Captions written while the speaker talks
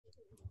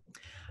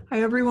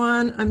Hi,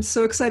 everyone. I'm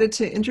so excited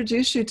to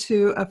introduce you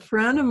to a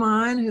friend of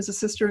mine who's a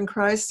sister in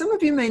Christ. Some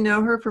of you may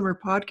know her from her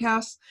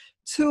podcast,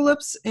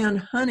 Tulips and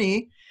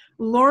Honey.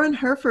 Lauren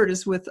Hereford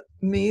is with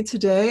me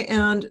today,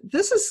 and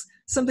this is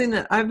something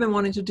that I've been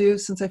wanting to do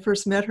since I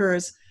first met her,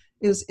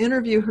 is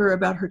interview her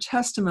about her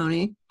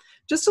testimony.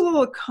 Just a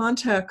little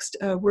context,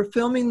 we're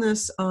filming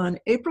this on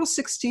April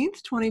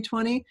 16th,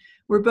 2020.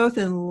 We're both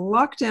in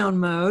lockdown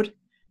mode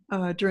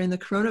during the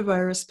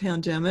coronavirus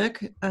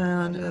pandemic,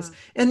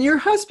 and your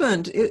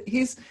husband,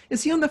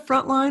 is he on the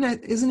front line?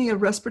 Isn't he a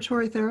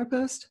respiratory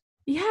therapist?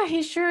 Yeah,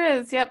 he sure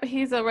is. Yep,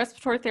 he's a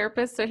respiratory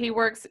therapist, so he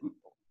works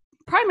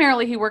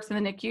primarily in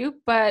the NICU.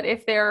 But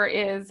if there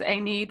is a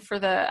need for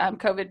the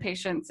COVID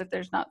patients, if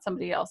there's not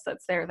somebody else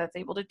that's there that's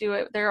able to do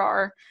it, there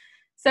are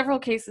several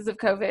cases of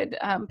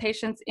COVID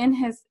patients in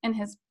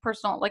his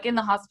personal, like in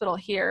the hospital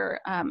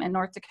here in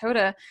North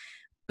Dakota.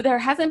 But there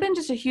hasn't been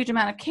just a huge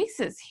amount of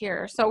cases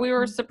here. So we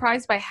were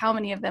surprised by how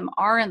many of them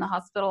are in the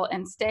hospital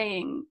and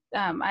staying.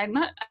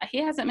 He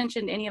hasn't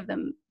mentioned any of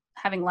them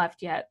having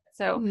left yet.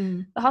 So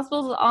the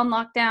hospital's on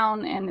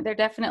lockdown and they're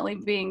definitely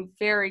being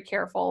very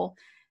careful.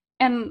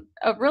 And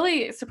a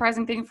really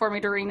surprising thing for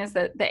me, Doreen, is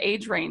that the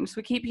age range.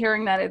 We keep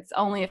hearing that it's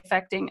only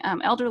affecting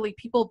elderly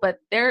people, but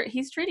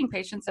he's treating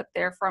patients up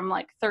there from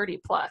like 30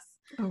 plus.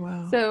 Oh,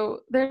 wow. So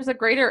there's a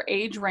greater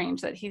age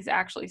range that he's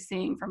actually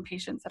seeing from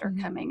patients that are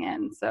coming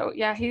in. So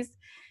yeah, he's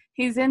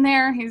in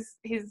there.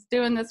 He's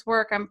doing this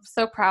work. I'm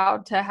so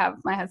proud to have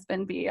my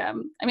husband be,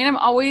 I'm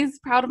always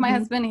proud of my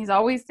husband. He's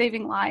always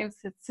saving lives.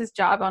 It's his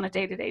job on a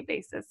day-to-day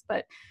basis,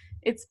 but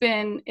it's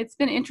been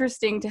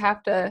interesting to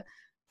have to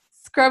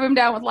scrub him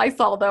down with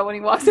Lysol though when he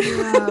walks in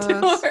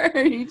the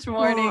door each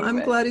morning. Well,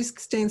 I'm glad he's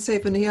staying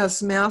safe, and he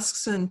has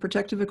masks and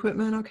protective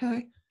equipment.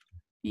 Okay.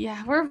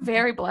 Yeah, we're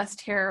very blessed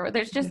here.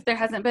 There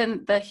hasn't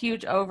been the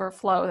huge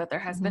overflow that there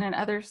has been in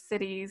other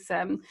cities.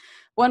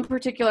 One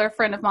particular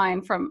friend of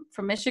mine from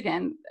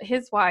Michigan,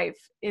 his wife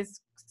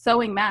is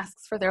sewing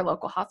masks for their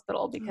local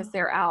hospital because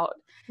they're out.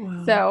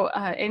 Wow. So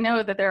I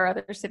know that there are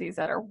other cities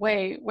that are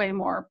way, way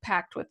more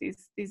packed with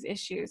these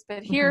issues.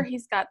 But here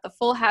he's got the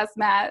full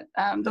hazmat,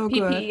 the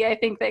PPE, good. I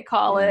think they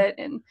call it.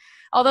 And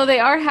although they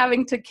are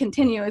having to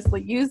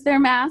continuously use their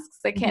masks,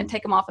 they can't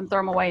take them off and throw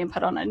them away and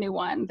put on a new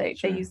one. They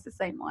use the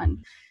same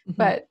one.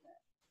 But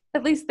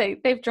at least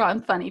they've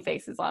drawn funny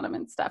faces on them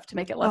and stuff to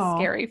make it less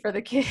scary for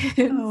the kids.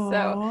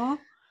 So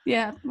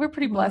yeah, we're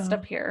pretty blessed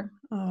up here.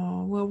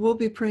 Oh, well, we'll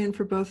be praying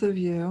for both of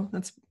you.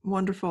 That's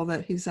wonderful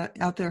that he's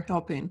out there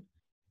helping.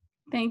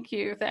 Thank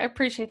you. I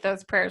appreciate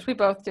those prayers. We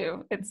both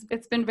do.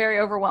 It's been very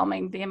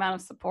overwhelming, the amount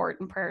of support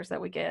and prayers that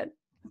we get.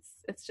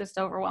 It's just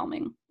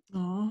overwhelming.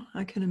 Oh,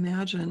 I can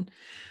imagine.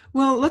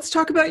 Well, let's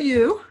talk about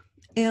you.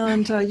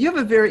 And you have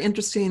a very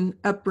interesting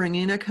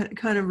upbringing. I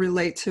kind of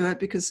relate to it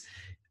because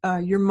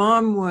your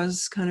mom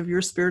was kind of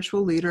your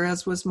spiritual leader,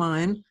 as was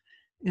mine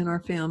in our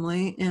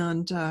family.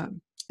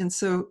 And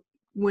so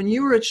when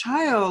you were a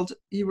child,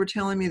 you were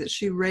telling me that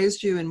she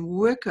raised you in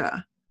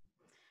Wicca.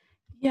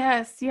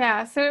 Yes,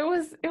 yeah. So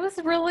it was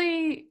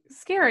really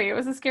scary. It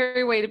was a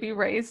scary way to be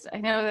raised. I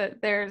know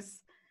that there's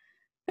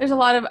a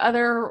lot of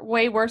other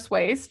way worse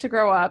ways to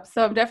grow up.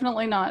 So I'm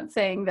definitely not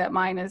saying that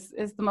mine is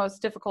the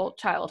most difficult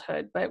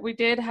childhood, but we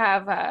did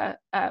have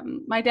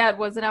my dad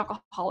was an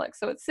alcoholic.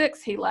 So at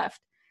 6, he left.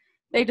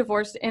 They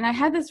divorced. And I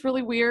had this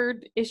really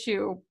weird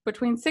issue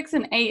between 6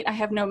 and 8. I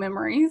have no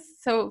memories.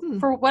 So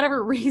for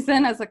whatever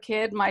reason, as a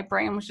kid, my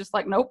brain was just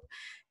like, nope.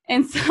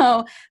 And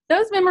so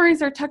those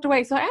memories are tucked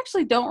away. So I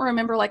actually don't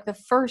remember like the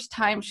first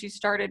time she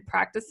started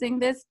practicing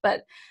this,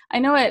 but I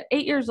know at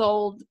 8 years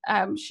old,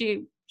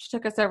 she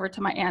took us over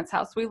to my aunt's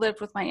house. We lived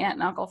with my aunt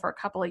and uncle for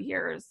a couple of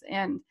years.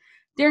 And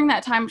during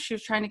that time, she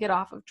was trying to get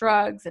off of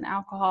drugs and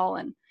alcohol.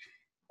 And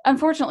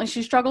unfortunately,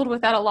 she struggled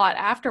with that a lot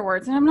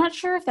afterwards. And I'm not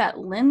sure if that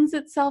lends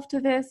itself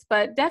to this,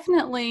 but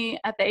definitely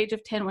at the age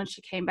of 10, when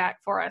she came back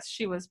for us,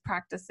 she was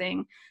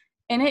practicing.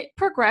 And it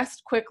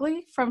progressed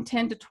quickly from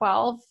 10 to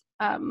 12.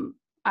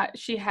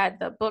 She had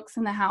the books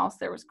in the house.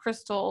 There was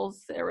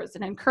crystals. There was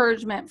an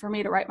encouragement for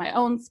me to write my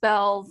own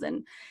spells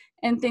and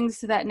things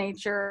to that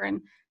nature.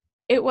 And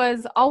it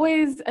was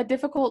always a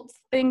difficult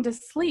thing to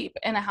sleep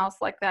in a house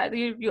like that.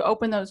 You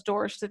open those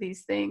doors to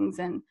these things.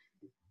 And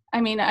I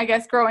mean, I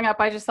guess growing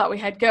up, I just thought we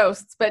had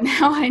ghosts, but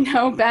now I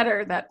know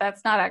better that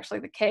that's not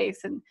actually the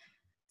case. And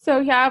so,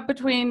 yeah,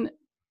 between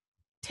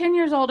 10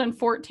 years old and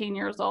 14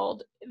 years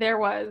old, there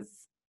was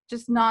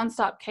just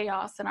nonstop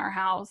chaos in our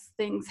house,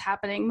 things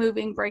happening,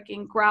 moving,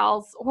 breaking,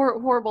 growls,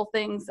 horrible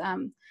things.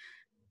 And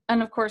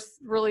of course,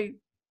 really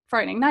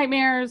frightening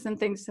nightmares and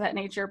things to that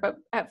nature. But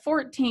at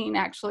 14,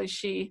 actually,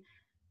 she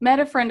met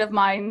a friend of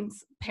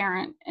mine's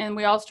parent, and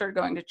we all started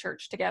going to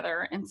church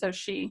together. And so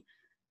she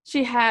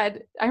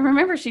had, I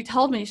remember she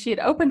told me she had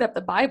opened up the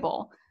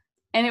Bible,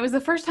 and it was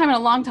the first time in a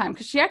long time,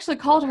 because she actually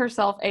called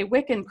herself a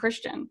Wiccan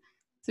Christian.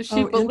 So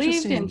she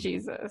believed in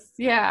Jesus.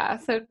 Yeah.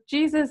 So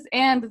Jesus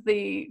and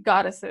the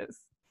goddesses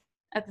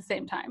at the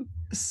same time.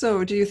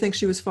 So do you think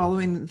she was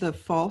following the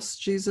false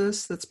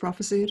Jesus that's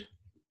prophesied?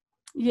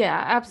 Yeah,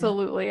 Yeah.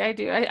 absolutely. I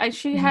do.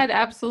 She Hmm. had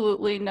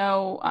absolutely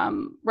no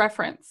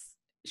reference.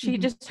 She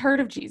Hmm. just heard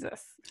of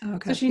Jesus. So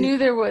Okay. she knew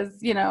there was,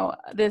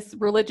 this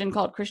religion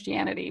called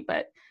Christianity,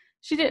 but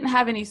she didn't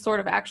have any sort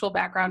of actual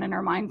background in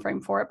her mind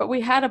frame for it. But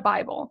we had a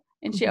Bible,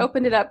 and she Hmm.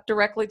 opened it up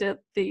directly to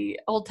the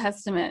Old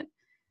Testament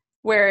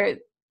where it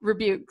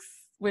rebukes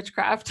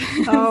witchcraft.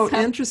 Oh, So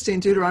interesting.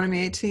 Deuteronomy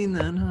 18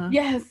 then, huh?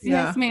 yes,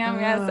 yes, Yeah. ma'am.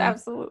 Yes,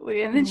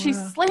 absolutely. And then Oh, she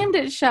wow. slammed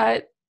it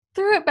shut,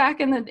 threw it back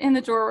in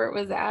the drawer where it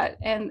was at,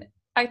 and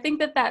I think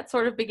that that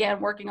sort of began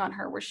working on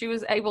her, where she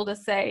was able to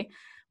say,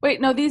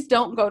 "Wait, no, these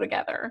don't go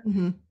together.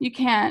 Hmm. You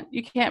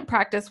can't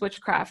practice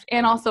witchcraft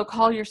and also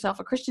call yourself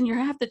a Christian. You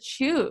have to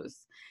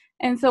choose."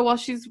 And so while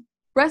she's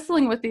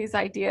wrestling with these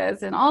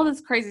ideas and all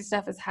this crazy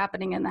stuff is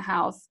happening in the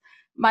house,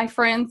 my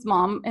friend's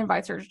mom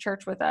invites her to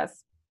church with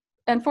us.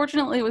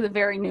 Unfortunately, it was a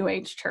very new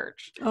age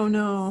church. Oh,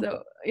 no.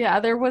 So yeah,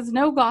 there was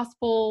no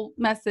gospel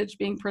message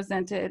being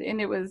presented, and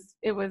it was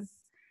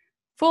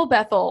full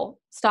Bethel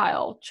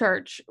style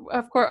church.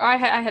 Of course, I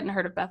hadn't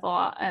heard of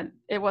Bethel, and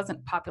it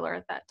wasn't popular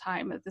at that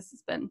time. This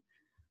has been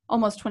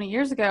almost 20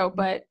 years ago,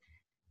 but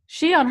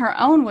she on her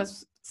own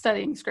was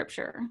studying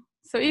scripture.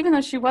 So even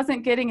though she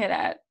wasn't getting it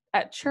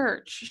at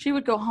church, she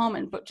would go home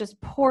and just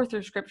pour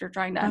through scripture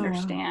trying to Oh, wow.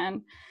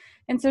 understand.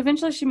 And so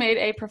eventually she made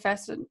a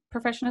profession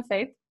of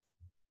faith,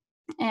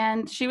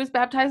 and she was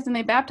baptized, and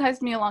they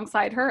baptized me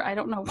alongside her. I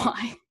don't know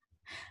why.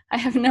 I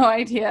have no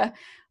idea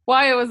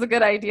why it was a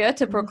good idea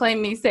to Mhm.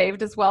 proclaim me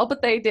saved as well,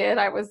 but they did.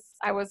 I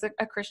was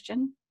a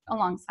Christian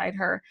alongside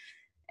her.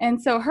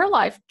 And so her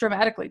life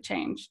dramatically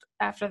changed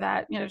after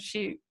that.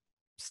 She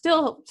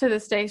still to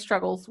this day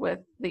struggles with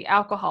the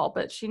alcohol,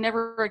 but she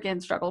never again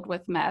struggled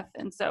with meth.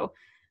 And so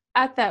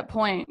at that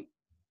point,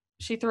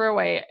 she threw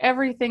away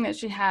everything that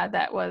she had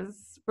that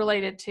was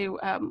related to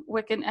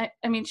Wiccan.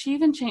 I mean, she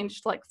even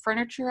changed like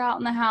furniture out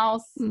in the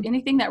house, Mm.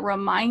 anything that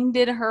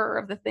reminded her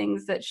of the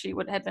things that she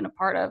would have been a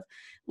part of,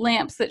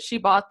 lamps that she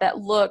bought that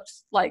looked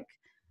like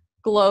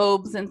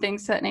globes and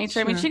things to that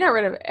nature. I mean, she Sure. got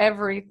rid of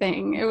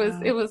everything. It was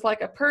it Wow. was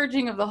like a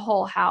purging of the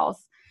whole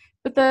house.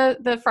 But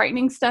the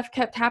frightening stuff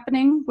kept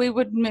happening. We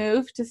would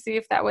move to see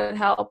if that would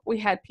help. We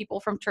had people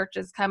from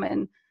churches come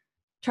and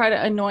try to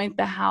anoint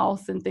the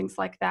house and things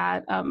like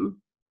that.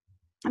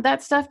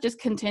 That stuff just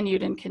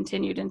continued and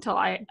continued until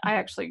I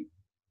actually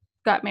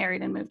got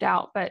married and moved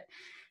out. But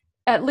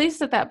at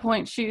least at that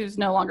point, she was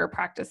no longer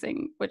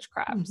practicing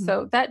witchcraft. Hmm.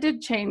 So that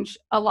did change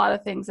a lot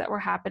of things that were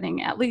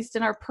happening, at least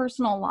in our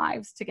personal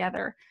lives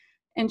together.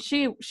 And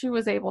she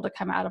was able to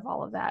come out of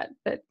all of that.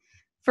 But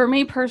for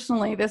me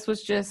personally, this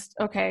was just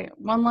okay,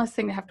 one less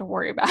thing to have to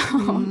worry about.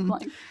 Mm.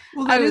 Like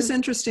Well, I that is was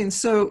interesting.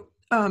 So,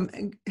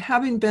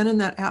 having been in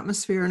that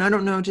atmosphere, and I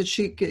don't know, did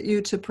she get you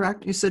to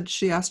practice? You said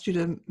she asked you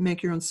to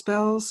make your own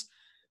spells.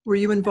 Were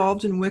you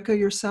involved in Wicca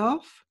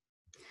yourself?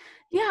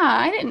 Yeah,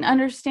 I didn't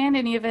understand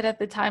any of it at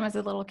the time as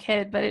a little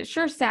kid, but it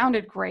sure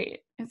sounded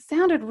great. It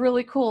sounded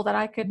really cool that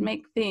I could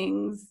make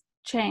things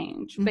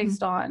change Mm-hmm.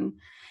 based on,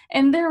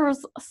 and there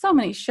was so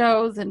many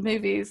shows and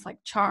movies like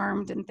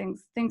Charmed and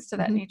things to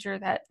that Hmm. nature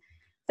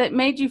that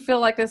made you feel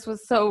like this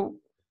was so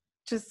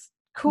just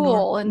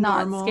cool and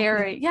not Normal. Yeah.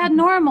 scary. Yeah, Hmm.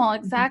 normal, Hmm.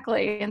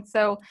 exactly. And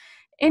so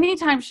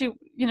anytime she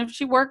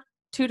worked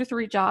 2 to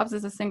 3 jobs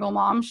as a single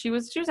mom. She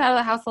was out of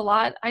the house a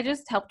lot. I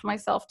just helped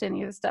myself to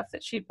any of the stuff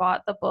that she'd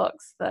bought, the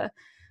books, the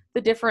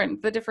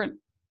different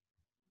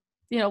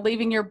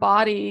leaving your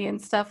body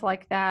and stuff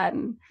like that,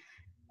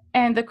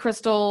 and the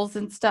crystals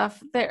and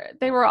stuff.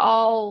 They were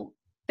all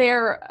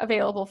there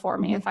available for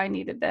me Hmm. if I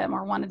needed them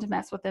or wanted to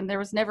mess with them. There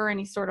was never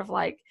any sort of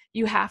like,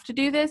 you have to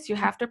do this, you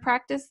have to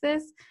practice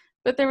this.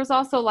 But there was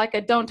also like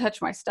a don't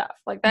touch my stuff.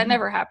 Like that Hmm.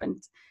 never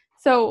happened.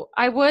 So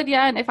I would,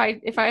 yeah, and if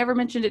I ever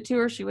mentioned it to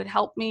her, she would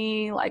help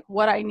me like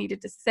what I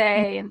needed to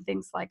say and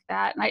things like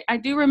that. And I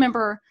do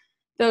remember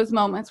those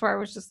moments where I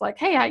was just like,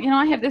 hey,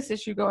 I have this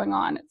issue going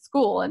on at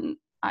school, and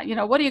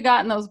what do you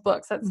got in those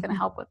books that's going to Hmm.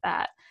 help with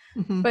that?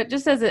 Hmm. But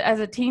just as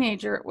a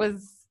teenager, it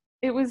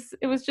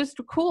was just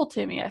cool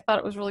to me. I thought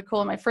it was really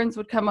cool. And my friends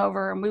would come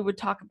over and we would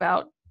talk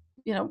about,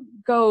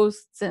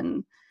 ghosts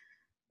and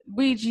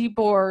Ouija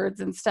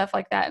boards and stuff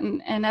like that.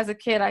 And as a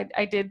kid,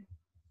 I did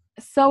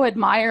so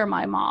admire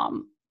my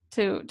mom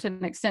to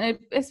an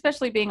extent,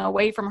 especially being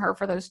away from her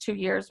for those 2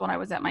 years when I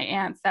was at my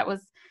aunt's. That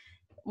was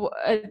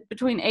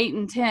between 8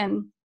 and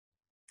 10.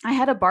 I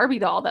had a Barbie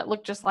doll that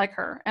looked just like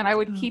her, and I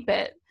would Oh. keep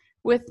it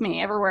with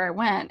me everywhere I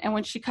went. And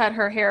when she cut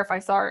her hair, if I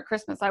saw her at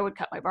Christmas, I would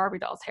cut my Barbie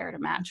doll's hair to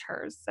match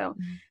hers. So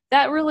Mhm.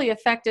 that really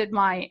affected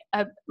my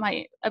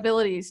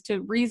abilities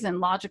to reason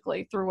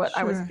logically through what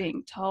I was Sure.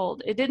 being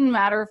told. It didn't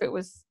matter if it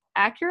was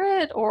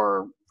accurate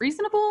or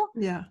reasonable.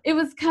 Yeah. It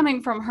was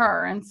coming from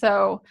her, and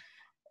so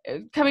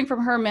coming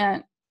from her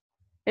meant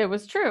it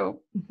was true.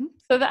 Hmm.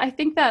 So that I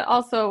think that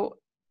also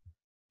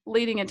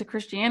leading into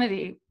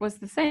Christianity was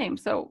the same.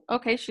 So,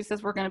 okay, she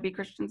says we're going to be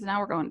Christians now.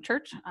 We're going to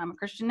church. I'm a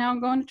Christian now. I'm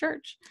going to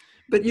church.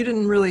 But you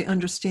didn't really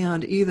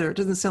understand either. It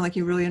doesn't sound like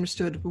you really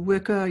understood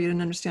Wicca. You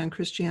didn't understand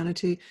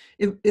Christianity.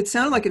 It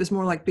sounded like it was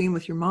more like being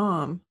with your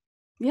mom.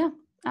 Yeah,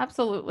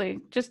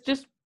 absolutely. Just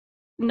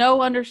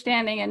no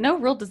understanding and no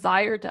real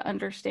desire to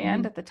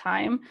understand at the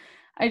time.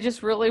 I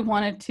just really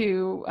wanted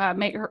to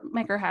make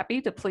her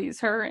happy, to please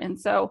her. And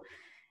so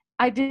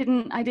I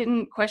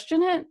didn't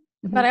question it,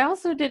 but I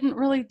also didn't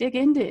really dig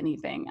into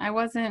anything. I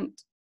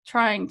wasn't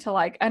trying to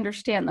like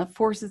understand the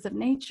forces of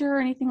nature or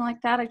anything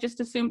like that. I just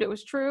assumed it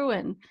was true,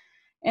 and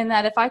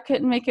that if I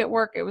couldn't make it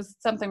work, it was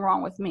something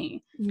wrong with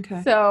me.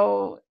 Okay.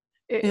 So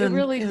it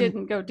really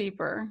didn't go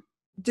deeper.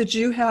 Did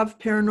you have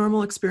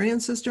paranormal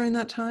experiences during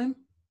that time?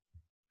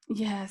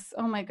 Yes.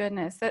 Oh my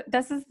goodness.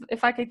 This is,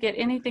 if I could get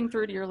anything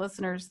through to your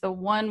listeners, the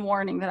one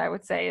warning that I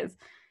would say is,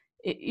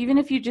 even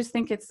if you just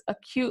think it's a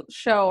cute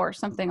show or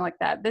something like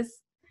that,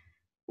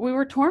 we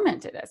were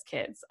tormented as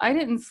kids. I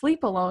didn't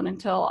sleep alone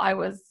until I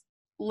was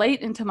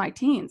late into my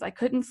teens. I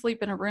couldn't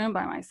sleep in a room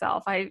by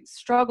myself. I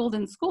struggled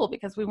in school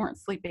because we weren't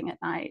sleeping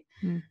at night,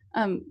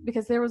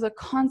 because there was a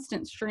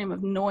constant stream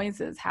of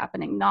noises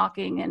happening,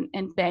 knocking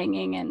and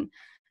banging and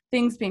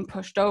things being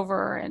pushed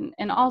over and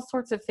all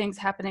sorts of things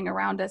happening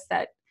around us,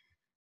 that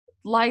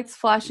lights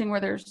flashing where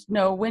there's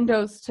no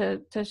windows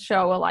to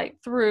show a light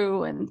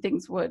through, and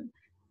things would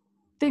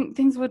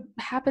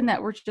happen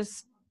that were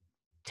just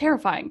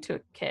terrifying to a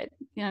kid.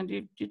 You know,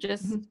 you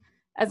just,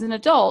 as an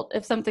adult,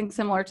 if something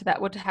similar to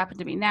that would happen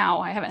to me now,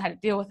 I haven't had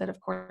to deal with it, of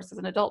course, as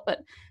an adult, but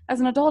as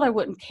an adult, I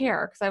wouldn't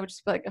care, because I would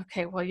just be like,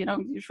 okay, well, you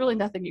know, there's really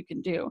nothing you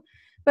can do.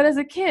 But as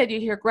a kid, you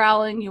hear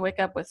growling, you wake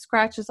up with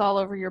scratches all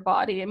over your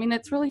body. I mean,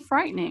 it's really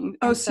frightening.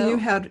 Oh, so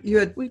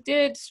we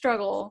did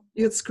struggle.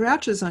 You had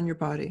scratches on your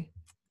body.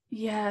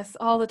 Yes,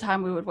 all the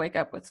time we would wake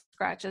up with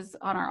scratches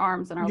on our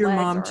arms and our Your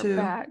legs mom or too? our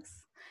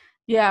backs.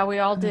 Yeah, we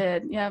all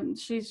did. Yeah,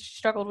 she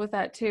struggled with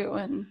that too.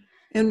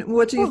 And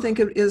what do you think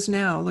it is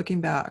now, looking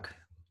back?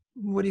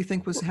 What do you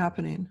think was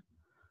happening?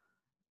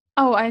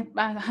 Oh, I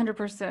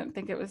 100%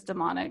 think it was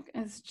demonic.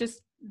 It's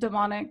just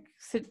demonic.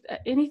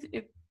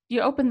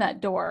 You open that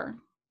door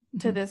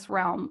to this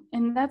realm,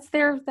 and that's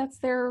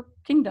their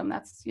kingdom.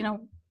 That's, you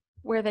know,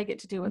 where they get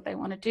to do what they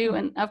want to do.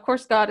 And of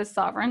course, God is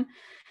sovereign.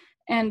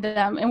 And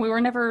we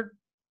were never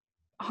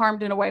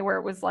harmed in a way where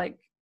it was like,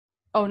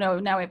 oh no,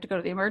 now we have to go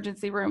to the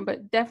emergency room,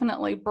 but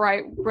definitely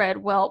bright red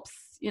whelps,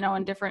 you know,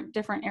 in different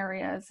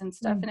areas and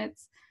stuff. And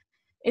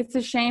it's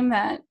a shame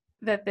that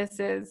this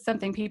is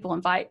something people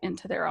invite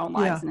into their own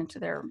lives and into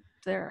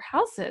their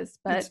houses.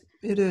 But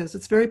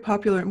it's very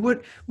popular.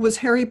 What was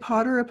Harry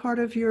Potter a part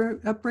of your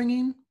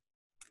upbringing?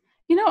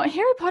 You know,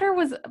 Harry Potter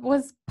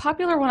was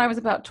popular when I was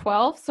about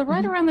 12. So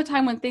right around the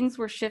time when things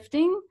were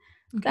shifting,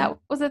 that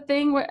was a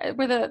thing where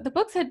the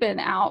books had been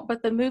out,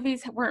 but the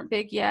movies weren't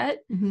big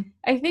yet.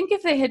 I think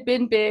if they had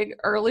been big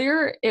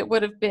earlier, it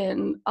would have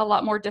been a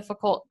lot more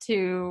difficult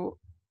to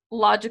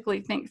logically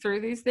think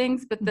through these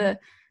things. But the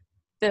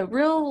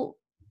real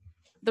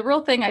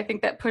thing I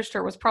think that pushed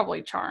her was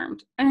probably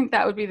Charmed. I think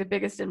that would be the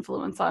biggest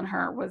influence on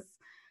her, was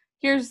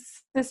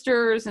here's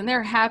sisters and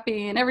they're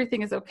happy and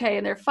everything is okay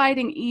and they're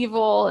fighting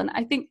evil. And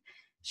I think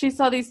she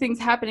saw these things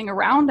happening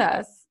around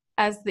us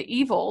as the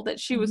evil that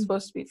she was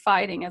supposed to be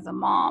fighting as a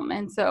mom.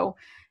 And so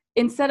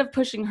instead of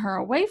pushing her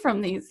away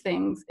from these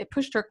things, it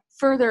pushed her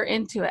further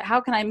into it.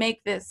 How can I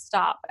make this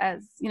stop,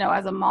 as, you know,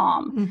 as a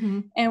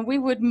mom? And we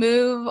would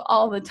move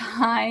all the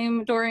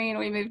time, Doreen.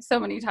 We moved so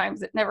many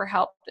times, it never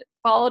helped. It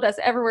followed us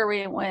everywhere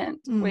we went.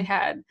 We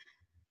had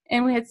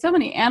so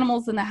many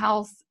animals in the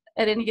house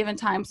at any given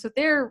time. So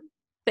the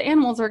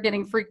animals are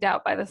getting freaked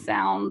out by the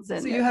sounds.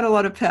 And so you had a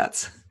lot of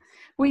pets.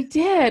 We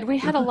did. We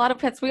had a lot of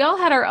pets. We all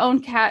had our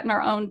own cat and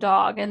our own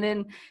dog. And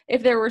then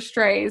if there were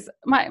strays,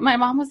 my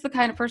mom was the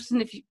kind of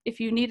person, if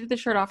you needed the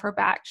shirt off her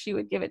back, she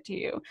would give it to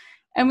you.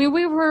 I mean,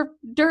 we were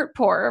dirt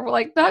poor,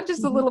 like not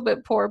just a little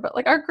bit poor, but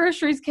like our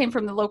groceries came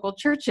from the local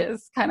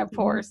churches, kind of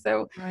poor.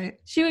 So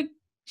she'd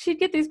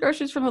get these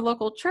groceries from the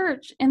local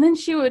church, and then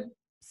she would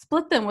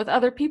split them with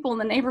other people in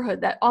the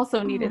neighborhood that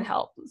also needed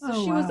help.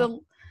 So she was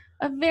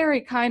a very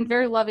kind,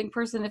 very loving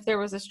person. If there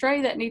was a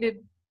stray that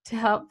needed to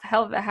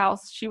help the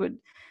house, she would,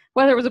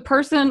 whether it was a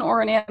person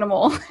or an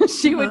animal,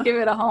 she would give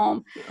it a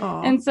home.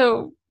 And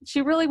so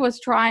she really was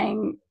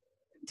trying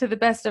to the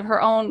best of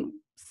her own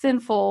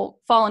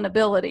sinful, fallen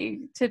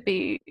ability to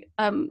be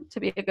a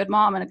good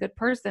mom and a good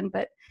person.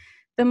 But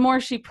the more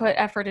she put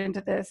effort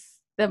into this,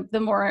 the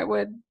more it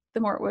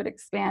would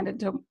expand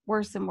into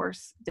worse and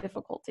worse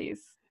difficulties.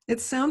 It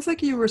sounds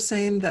like you were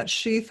saying that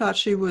she thought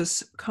she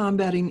was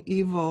combating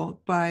evil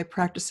by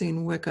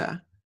practicing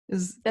Wicca.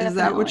 Is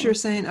that what you're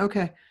saying?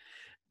 Okay.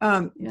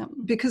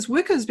 Because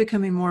Wicca is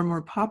becoming more and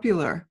more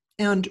popular.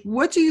 And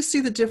what do you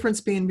see the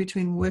difference being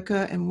between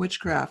Wicca and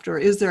witchcraft, or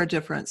is there a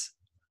difference?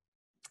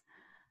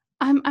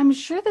 I'm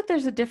sure that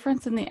there's a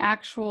difference in the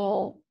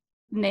actual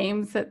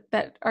names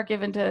that are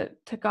given to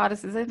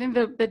goddesses. I think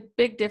the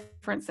big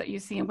difference that you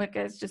see in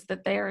Wicca is just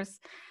that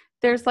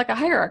there's like a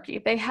hierarchy.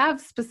 They have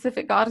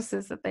specific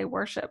goddesses that they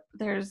worship.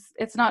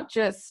 It's not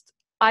just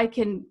I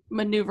can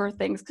maneuver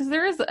things, because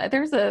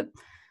there's a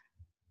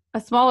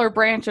smaller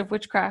branch of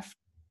witchcraft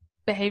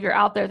behavior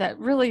out there that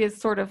really is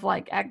sort of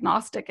like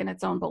agnostic in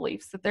its own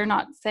beliefs, that they're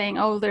not saying,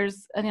 oh,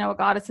 there's a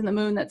goddess in the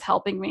moon that's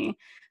helping me.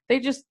 they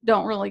just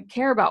don't really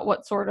care about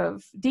what sort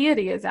of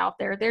deity is out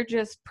there. They're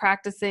just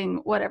practicing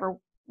whatever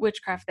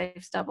witchcraft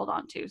they've stumbled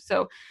onto.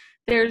 So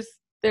there's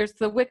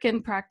the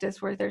Wiccan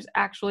practice where there's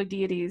actually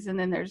deities, and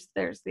then there's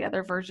the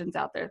other versions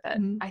out there that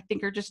I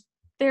think are just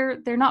they're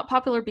not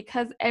popular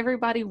because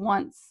everybody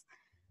wants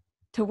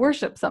to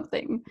worship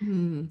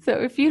something. So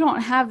if you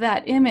don't have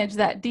that image,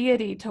 that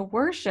deity to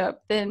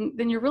worship, then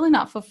you're really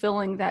not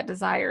fulfilling that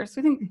desire.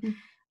 So I think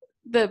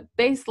the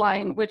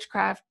baseline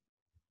witchcraft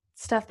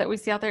stuff that we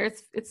see out there,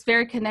 it's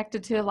very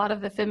connected to a lot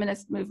of the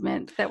feminist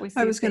movement that we see.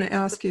 I was going to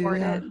ask you,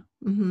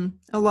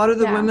 a lot of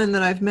the women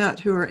that I've met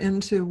who are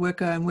into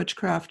Wicca and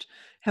witchcraft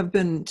have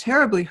been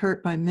terribly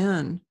hurt by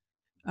men,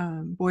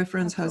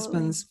 boyfriends,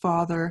 husbands,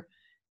 father.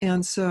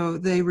 And so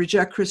they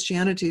reject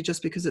Christianity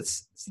just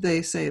because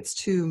they say it's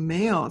too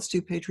male, it's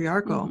too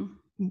patriarchal.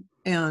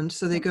 And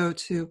so they go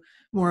to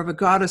more of a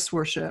goddess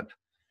worship,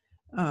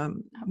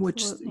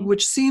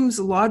 which seems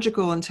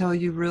logical until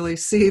you really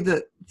see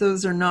that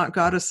those are not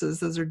goddesses,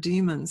 those are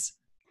demons.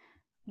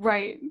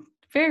 Right.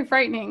 Very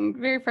frightening,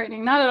 very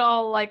frightening. Not at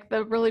all like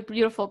the really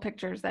beautiful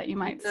pictures that you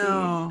might see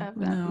of them.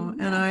 No.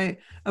 And I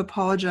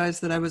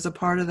apologize that I was a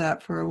part of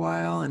that for a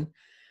while and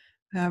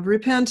have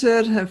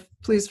repented.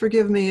 Please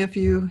forgive me if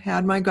you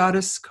had my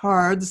goddess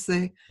cards.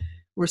 They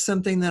were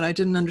something that I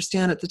didn't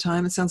understand at the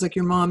time. It sounds like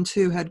your mom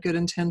too had good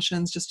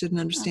intentions, just didn't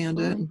understand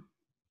it.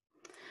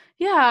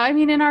 Yeah, I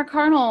mean, in our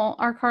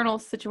carnal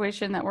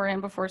situation that we're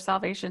in before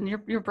salvation,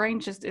 your brain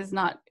just it's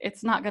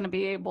not going to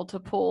be able to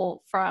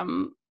pull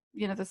from,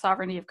 the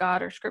sovereignty of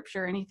God or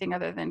scripture, anything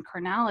other than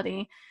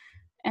carnality.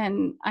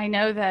 And I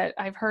know that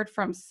I've heard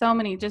from so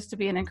many, just to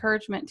be an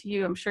encouragement to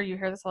you, I'm sure you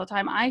hear this all the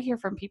time. I hear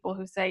from people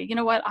who say, you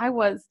know what, I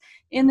was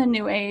in the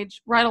New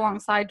Age right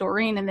alongside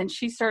Doreen, and then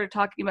she started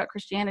talking about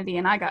Christianity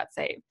and I got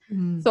saved.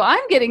 So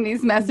I'm getting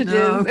these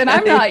messages and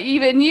I'm not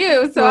even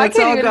you. So I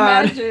can't even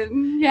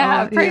imagine.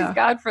 Yeah, praise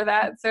God for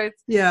that. So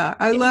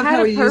I love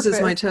how he uses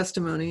my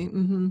testimony.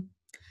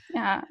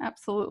 Yeah,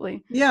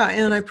 absolutely. Yeah,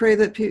 and I pray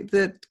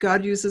that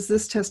God uses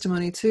this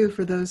testimony too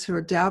for those who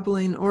are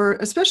dabbling, or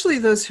especially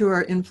those who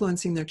are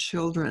influencing their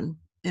children.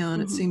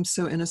 And it seems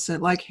so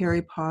innocent, like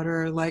Harry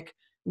Potter, like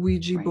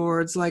Ouija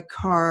boards, like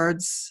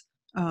cards.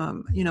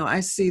 I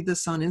see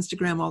this on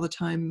Instagram all the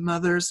time,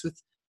 mothers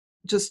with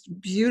just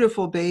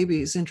beautiful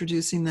babies,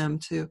 introducing them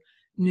to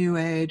New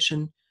Age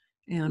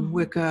and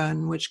Wicca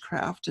and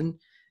witchcraft.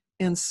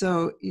 And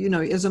so,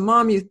 as a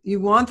mom, you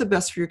want the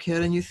best for your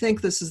kid and you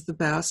think this is the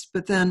best,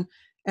 but then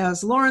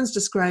as Lauren's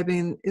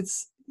describing,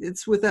 it's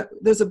with that,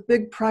 there's a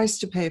big price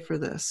to pay for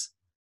this.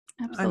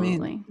 Absolutely. I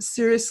mean,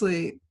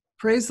 seriously,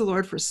 praise the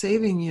Lord for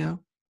saving you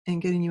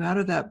and getting you out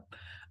of that.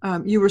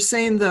 You were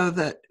saying though,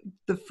 that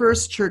the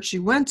first church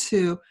you went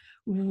to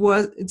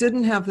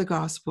didn't have the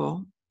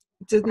gospel,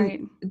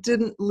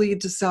 didn't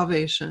lead to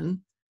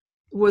salvation.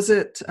 Was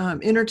it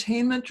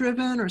entertainment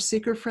driven or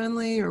seeker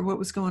friendly, or what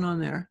was going on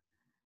there?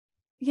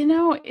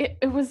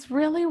 It was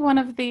really one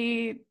of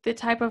the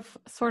type of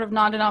sort of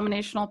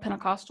non-denominational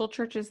Pentecostal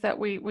churches that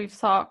we've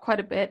saw quite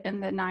a bit in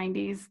the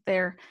 90s.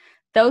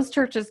 Those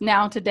churches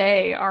now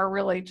today are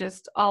really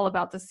just all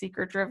about the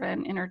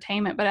seeker-driven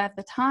entertainment. But at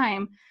the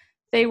time,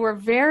 they were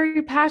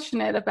very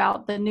passionate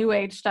about the New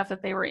Age stuff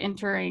that they were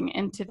entering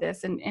into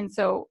this. And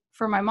so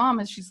for my mom,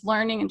 as she's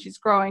learning and she's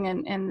growing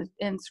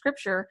in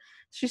Scripture,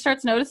 she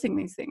starts noticing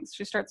these things.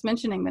 She starts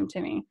mentioning them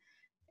to me.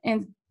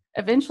 And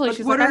eventually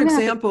she's like, what are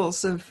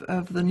examples of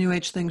the New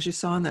Age things you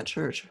saw in that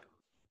church?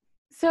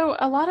 So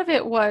a lot of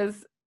it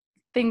was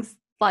things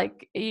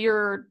like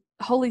your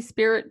Holy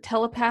Spirit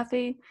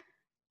telepathy,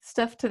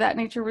 stuff to that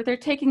nature, where they're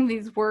taking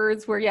these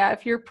words where,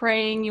 if you're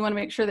praying, you want to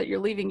make sure that you're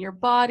leaving your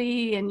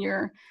body and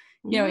you're,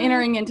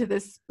 entering into the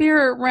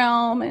spirit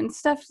realm and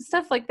stuff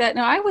like that.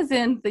 Now, I was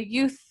in the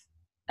youth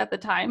at the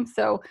time,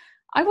 so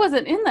I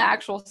wasn't in the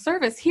actual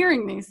service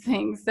hearing these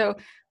things. So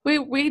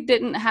we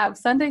didn't have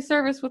Sunday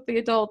service with the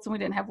adults and we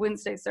didn't have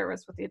Wednesday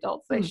service with the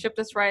adults. They shipped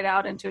us right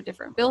out into a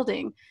different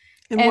building.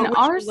 And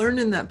what would you learn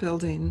in that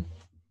building?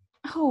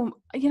 Oh,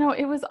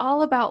 it was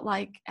all about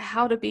like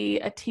how to be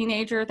a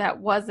teenager that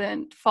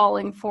wasn't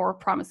falling for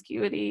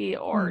promiscuity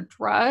or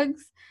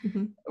drugs.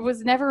 It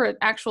was never an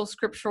actual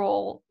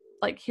scriptural,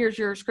 like, here's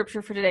your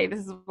scripture for today, this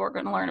is what we're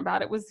going to learn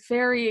about. It was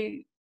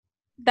very,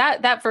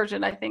 that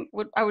version, I think,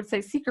 I would say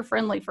seeker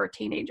friendly for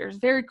teenagers.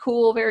 Very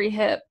cool, very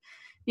hip.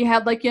 You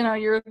had like,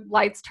 your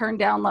lights turned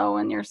down low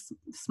and your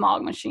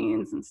smog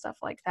machines and stuff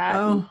like that.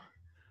 Oh.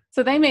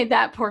 So they made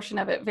that portion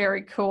of it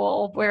very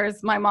cool,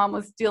 whereas my mom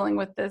was dealing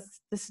with this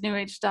New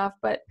Age stuff.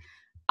 But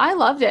I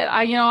loved it.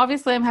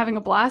 Obviously I'm having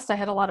a blast. I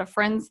had a lot of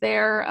friends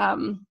there.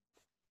 I'm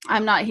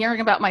not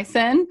hearing about my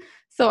sin,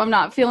 so I'm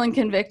not feeling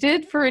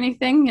convicted for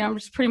anything. I'm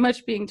just pretty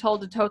much being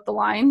told to tote the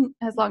line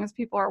as long as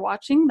people are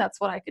watching. That's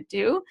what I could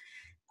do.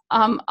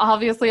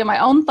 Obviously in my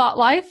own thought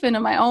life and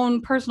in my own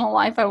personal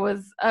life, I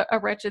was a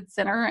wretched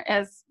sinner,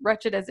 as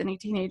wretched as any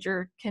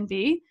teenager can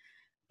be.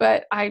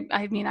 But I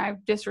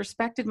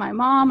disrespected my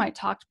mom. I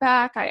talked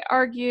back. I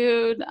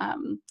argued.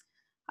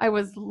 I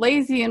was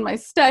lazy in my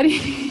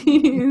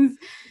studies.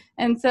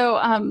 And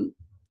so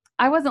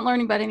I wasn't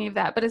learning about any of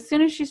that. But as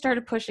soon as she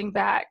started pushing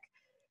back,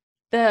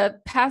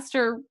 the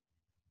pastor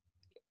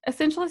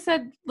essentially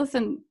said,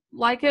 listen,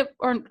 like it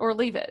or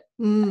leave it.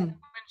 And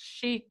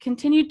she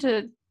continued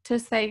to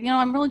say,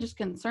 I'm really just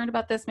concerned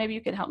about this. Maybe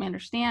you can help me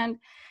understand.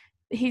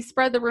 He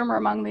spread the rumor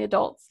among the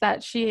adults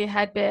that she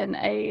had been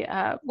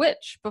a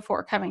witch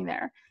before coming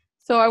there.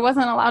 So I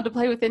wasn't allowed to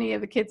play with any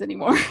of the kids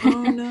anymore.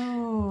 Oh,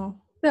 no.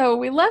 So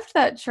we left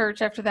that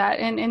church after that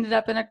and ended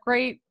up in a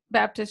great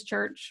Baptist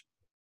church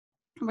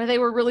where they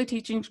were really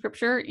teaching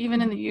scripture.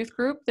 Even in the youth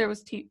group, there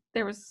was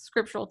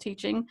scriptural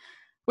teaching,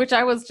 which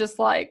I was just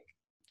like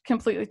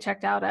completely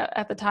checked out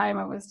at the time.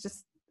 I was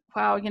just,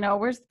 wow,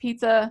 where's the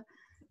pizza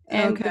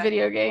and the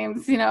video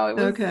games?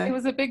 It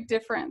was a big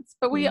difference.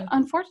 But we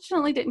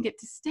unfortunately didn't get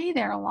to stay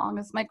there long,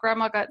 as my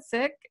grandma got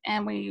sick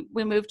and we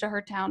moved to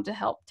her town to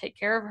help take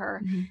care of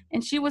her.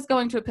 And she was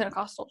going to a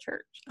Pentecostal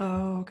church.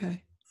 Oh,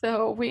 okay.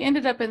 So we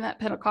ended up in that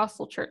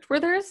Pentecostal church where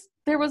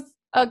there was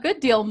a good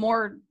deal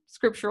more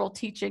scriptural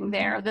teaching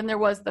there than there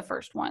was the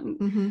first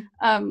one.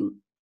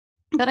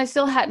 But I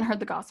still hadn't heard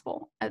the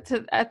gospel.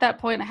 At that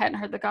point, I hadn't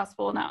heard the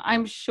gospel. Now,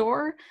 I'm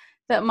sure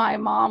that my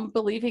mom,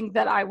 believing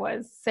that I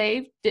was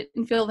saved,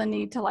 didn't feel the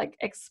need to like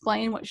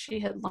explain what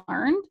she had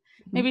learned.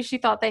 Maybe she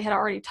thought they had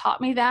already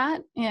taught me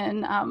that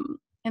in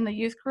the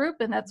youth group,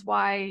 and that's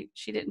why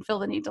she didn't feel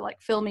the need to like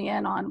fill me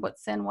in on what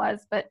sin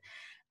was. But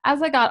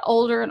as I got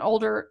older and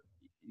older,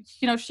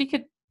 she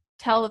could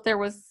tell that there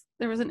was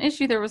an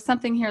issue. There was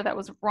something here that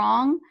was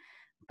wrong.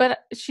 But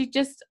she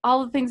just,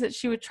 all the things that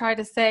she would try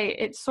to say,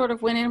 it sort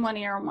of went in one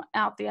ear and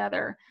out the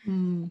other.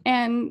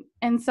 And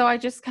so I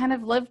just kind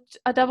of lived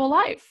a double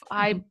life.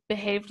 I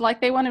behaved like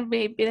they wanted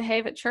me to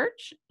behave at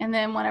church. And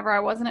then whenever I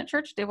wasn't at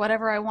church, did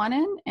whatever I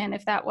wanted. And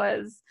if that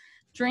was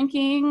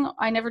drinking,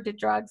 I never did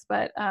drugs,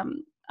 but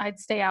I'd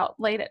stay out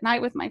late at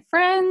night with my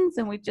friends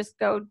and we'd just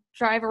go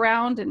drive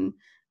around, and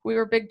we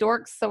were big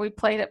dorks, so we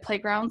played at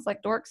playgrounds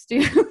like dorks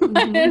do.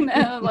 And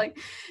like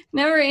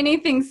never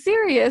anything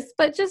serious,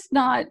 but just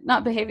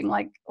not behaving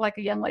like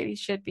a young lady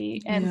should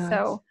be. And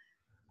so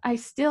I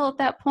still, at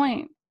that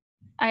point,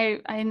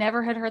 I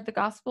never had heard the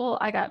gospel.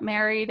 I got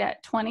married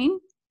at 20.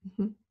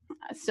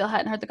 I still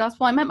hadn't heard the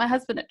gospel. I met my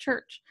husband at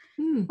church.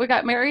 We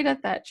got married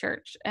at that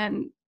church,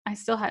 and I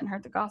still hadn't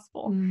heard the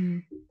gospel.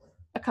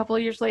 A couple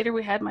of years later,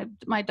 we had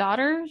my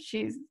daughter.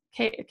 She's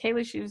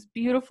Kaylee. She was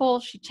beautiful.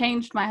 She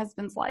changed my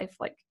husband's life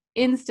like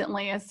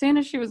instantly. As soon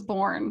as she was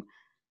born,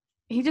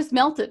 he just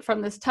melted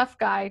from this tough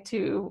guy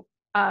to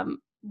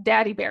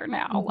daddy bear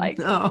now.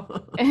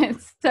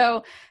 And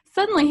so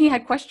suddenly he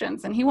had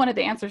questions, and he wanted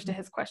the answers to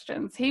his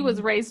questions. He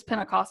was raised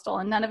Pentecostal,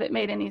 and none of it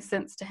made any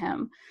sense to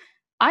him.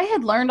 I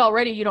had learned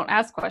already, you don't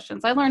ask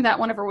questions. I learned that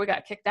whenever we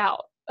got kicked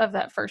out of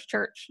that first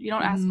church. You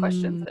don't ask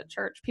questions at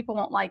church. People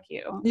won't like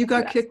you. You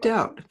got kicked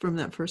out from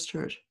that first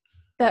church.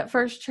 That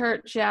first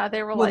church, yeah,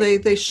 they were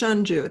they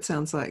shunned you, it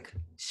sounds like.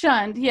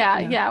 Shunned,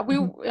 yeah.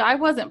 I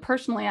wasn't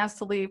personally asked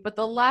to leave, but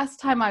the last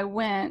time I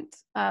went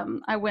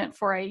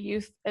for a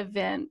youth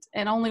event,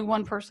 and only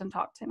one person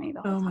talked to me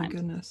the whole time. Oh my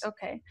goodness.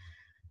 Okay.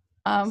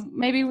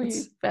 Maybe we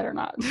better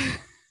not.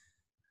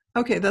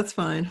 Okay, that's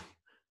fine.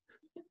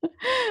 I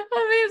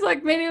mean, it's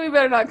like, maybe we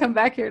better not come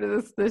back here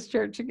to this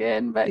church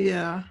again. But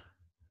yeah.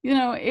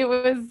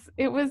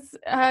 It was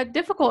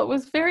difficult. It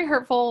was very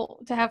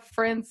hurtful to have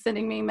friends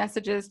sending me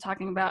messages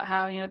talking about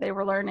how, they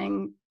were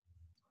learning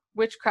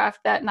witchcraft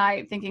that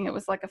night, thinking it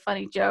was like a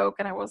funny joke.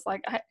 And I was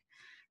like,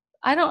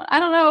 I don't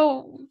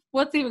know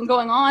what's even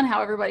going on,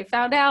 how everybody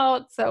found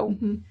out. So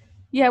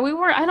yeah,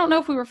 I don't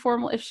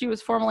know if she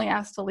was formally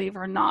asked to leave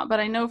or not, but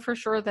I know for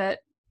sure that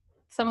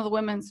some of the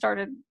women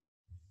started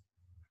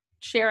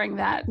sharing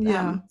that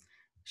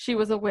she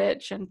was a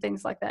witch and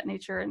things like that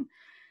nature.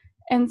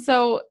 And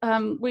so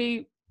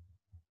we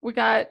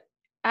got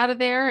out of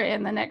there,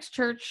 and the next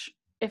church,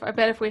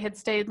 if we had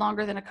stayed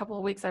longer than a couple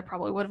of weeks, I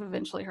probably would have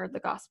eventually heard the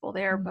gospel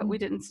there, but we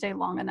didn't stay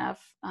long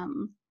enough.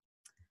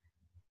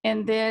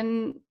 And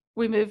then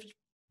we moved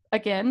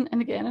again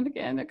and again and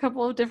again, a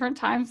couple of different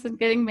times, and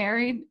getting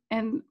married.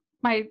 And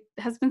my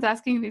husband's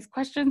asking these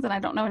questions, and I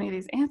don't know any of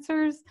these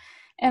answers.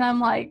 And I'm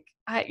like,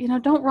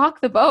 don't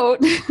rock the boat.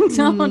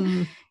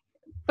 Don't.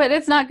 But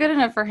it's not good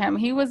enough for him.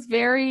 He was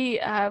very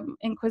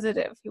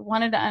inquisitive. He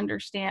wanted to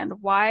understand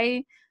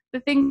why the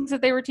things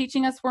that they were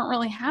teaching us weren't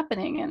really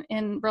happening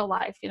in real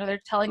life.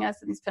 They're telling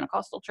us in these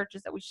Pentecostal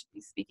churches that we should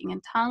be speaking in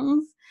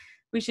tongues,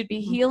 we should be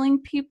healing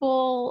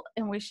people,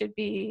 and we should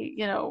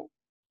be,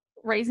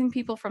 raising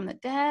people from the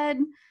dead.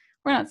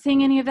 We're not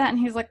seeing any of that. And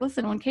he's like,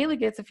 listen, when Kaylee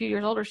gets a few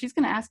years older, she's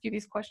going to ask you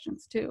these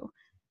questions too.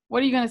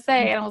 What are you going to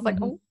say? And I was like,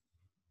 oh.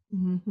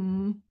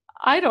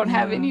 I don't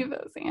have any of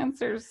those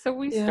answers. So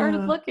we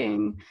started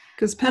looking.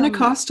 Because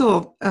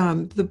Pentecostal,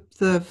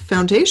 the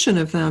foundation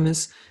of them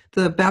is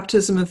the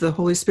baptism of the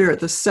Holy Spirit,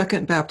 the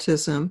second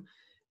baptism,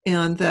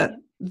 and that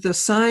the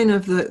sign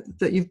of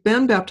that you've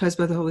been baptized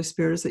by the Holy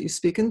Spirit is that you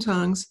speak in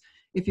tongues.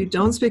 If you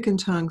don't speak in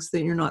tongues,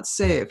 then you're not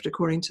saved,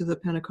 according to the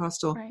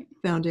Pentecostal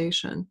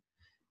foundation.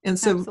 And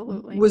so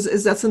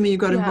is that something you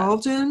got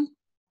involved in?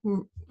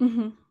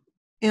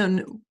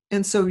 And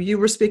And so you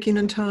were speaking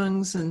in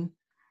tongues and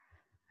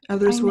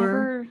others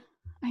were?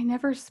 I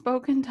never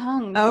spoke in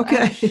tongues.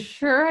 Okay. I'm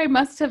sure I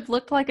must have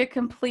looked like a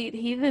complete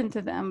heathen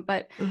to them,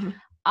 but Uh-huh.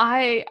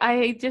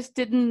 I just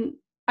didn't.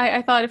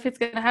 I thought if it's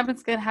going to happen,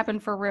 it's going to happen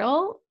for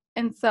real.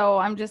 And so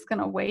I'm just going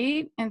to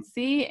wait and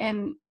see.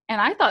 And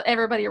I thought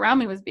everybody around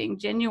me was being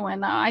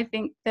genuine. I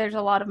think there's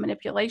a lot of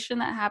manipulation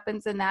that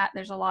happens in that.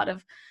 There's a lot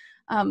of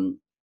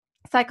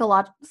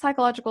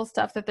psychological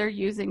stuff that they're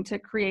using to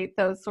create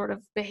those sort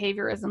of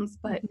behaviorisms.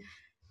 But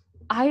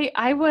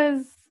I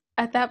was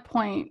at that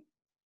point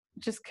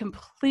just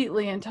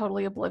completely and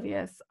totally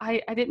oblivious.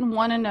 I didn't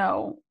want to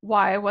know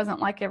why I wasn't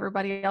like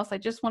everybody else. I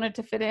just wanted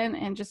to fit in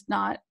and just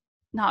not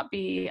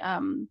be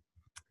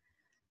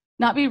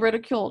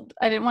ridiculed.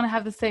 I didn't want to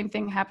have the same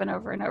thing happen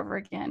over and over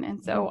again.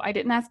 And so I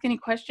didn't ask any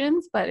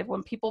questions, but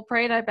when people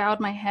prayed, I bowed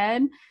my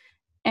head,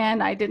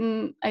 and I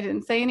didn't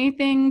say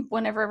anything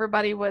whenever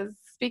everybody was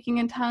speaking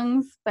in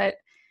tongues. But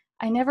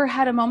I never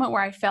had a moment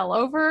where I fell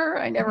over.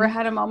 I never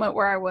had a moment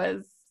where I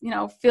was,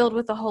 filled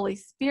with the Holy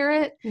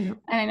Spirit. And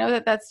I know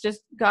that that's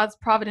just God's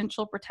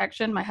providential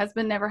protection. My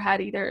husband never had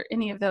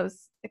any of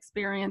those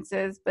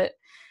experiences. But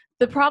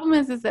the problem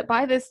is that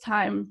by this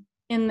time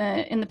in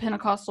the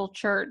Pentecostal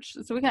church,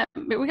 so we got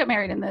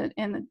married in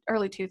the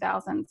early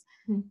 2000s.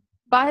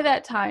 By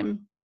that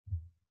time,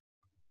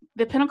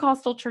 the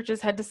Pentecostal churches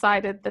had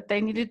decided that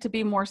they needed to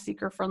be more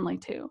seeker friendly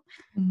too.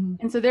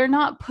 And so they're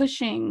not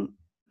pushing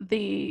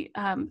the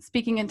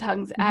speaking in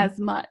tongues as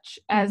much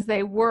as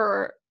they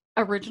were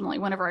originally.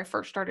 Whenever I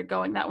first started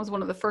going, that was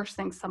one of the first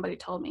things somebody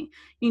told me.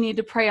 You need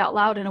to pray out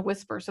loud in a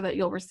whisper so that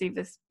you'll receive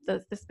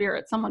the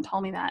Spirit. Someone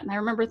told me that, and I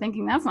remember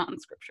thinking that's not in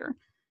Scripture,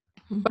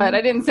 but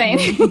I didn't say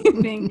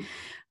anything.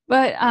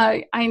 But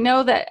I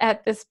know that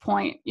at this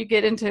point, you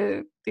get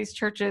into these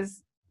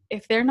churches,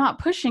 if they're not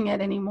pushing it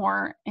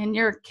anymore, and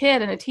you're a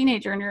kid and a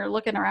teenager, and you're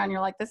looking around,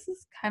 you're like, this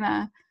is kind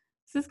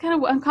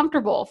of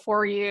uncomfortable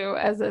for you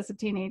as a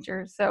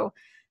teenager. So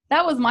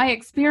that was my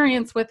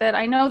experience with it.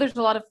 I know there's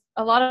a lot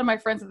of my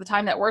friends at the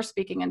time that were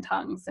speaking in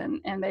tongues,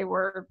 and they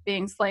were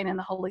being slain in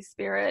the Holy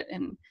Spirit.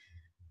 And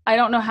I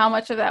don't know how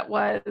much of that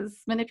was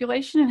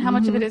manipulation and how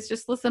much of it is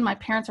just, listen, my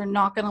parents are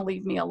not going to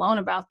leave me alone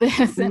about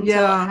this.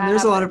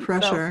 There's a lot of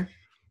pressure. So,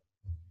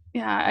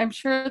 yeah, I'm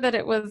sure that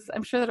it was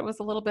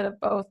a little bit of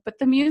both. But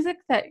the music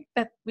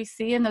that we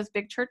see in those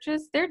big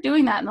churches, they're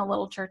doing that in the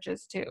little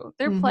churches too.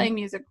 They're playing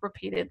music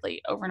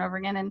repeatedly over and over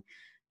again. And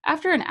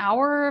after an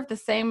hour of the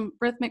same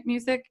rhythmic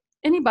music,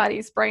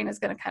 anybody's brain is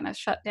going to kind of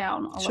shut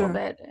down a little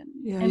bit and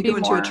you be go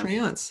into a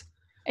trance.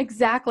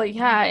 Exactly.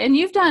 Yeah. And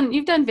you've done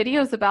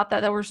videos about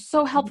that were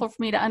so helpful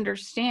for me to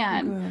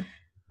understand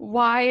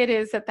why it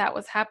is that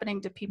was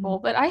happening to people.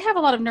 But I have a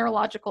lot of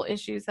neurological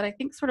issues that I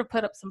think sort of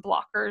put up some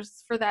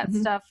blockers for that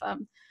stuff.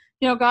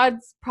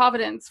 God's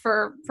providence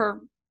for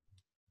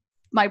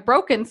my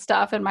broken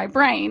stuff in my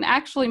brain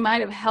actually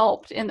might have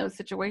helped in those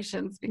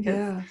situations,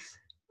 because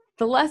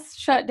the less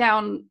shut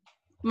down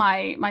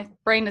my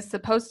brain is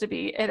supposed to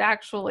be, it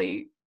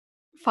actually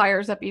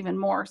fires up even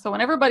more. So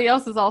when everybody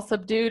else is all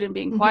subdued and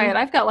being quiet,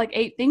 I've got like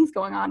 8 things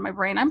going on in my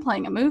brain. I'm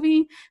playing a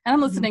movie, and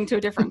I'm listening to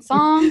a different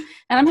song,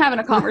 and I'm having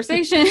a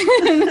conversation.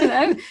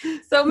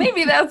 So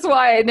maybe that's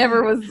why I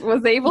never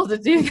was able to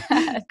do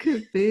that.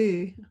 Could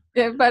be.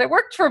 Yeah, but it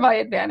worked for my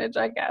advantage,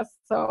 I guess.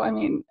 So I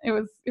mean, it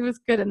was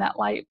good in that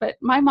light. But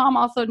my mom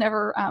also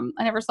never,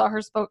 I never saw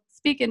her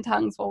speak in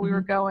tongues while we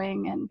were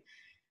going,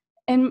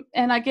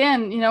 and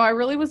again, I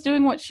really was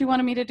doing what she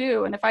wanted me to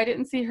do. And if I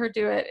didn't see her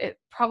do it, it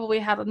probably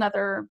had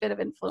another bit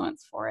of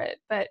influence for it.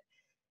 But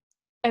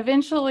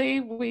eventually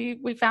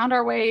we found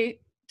our way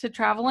to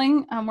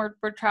traveling.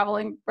 We're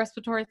traveling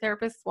respiratory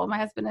therapists. Well, my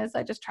husband is,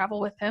 I just travel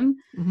with him.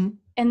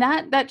 And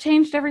that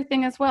changed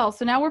everything as well.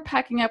 So now we're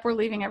packing up, we're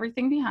leaving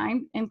everything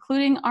behind,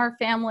 including our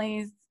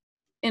family's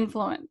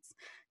influence.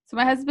 So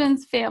my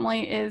husband's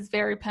family is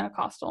very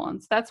Pentecostal, and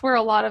so that's where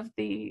a lot of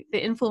the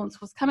influence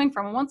was coming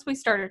from. And once we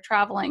started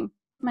traveling,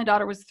 my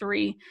daughter was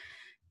 3,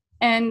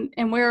 and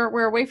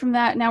we're away from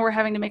that. Now we're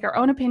having to make our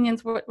own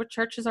opinions. What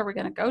churches are we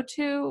going to go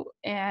to?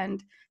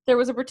 And there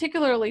was a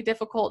particularly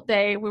difficult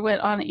day. We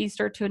went on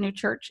Easter to a new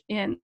church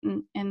in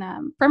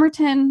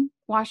Bremerton,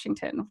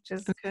 Washington, which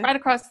is right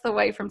across the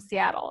way from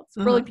Seattle. It's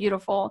really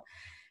beautiful.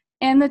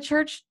 And the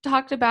church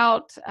talked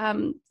about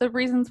the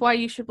reasons why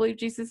you should believe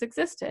Jesus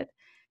existed.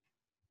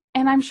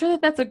 And I'm sure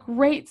that that's a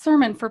great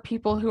sermon for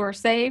people who are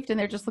saved and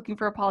they're just looking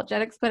for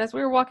apologetics. But as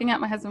we were walking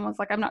out, my husband was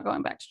like, I'm not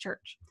going back to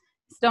church.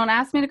 So don't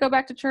ask me to go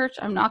back to church.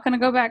 I'm not going to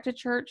go back to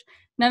church.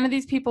 None of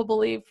these people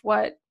believe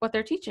what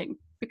they're teaching,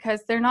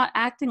 because they're not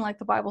acting like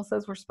the Bible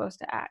says we're supposed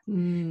to act.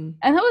 And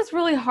that was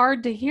really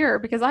hard to hear,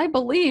 because I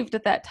believed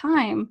at that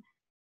time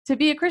to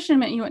be a Christian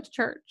meant you went to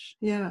church.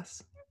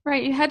 Yes.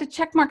 Right. You had to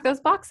check mark those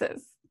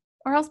boxes,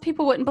 or else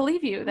people wouldn't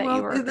believe you that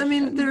you were a Christian. I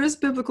mean, there is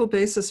biblical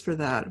basis for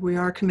that. We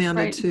are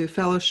commanded to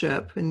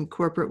fellowship in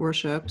corporate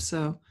worship.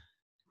 So,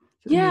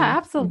 yeah,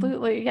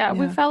 absolutely. Yeah,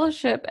 we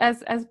fellowship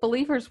as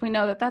believers. We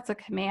know that that's a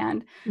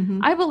command.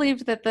 I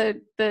believed that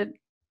the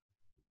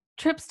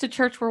trips to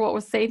church were what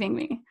was saving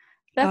me.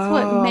 That's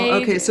what Oh,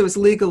 okay. made So it's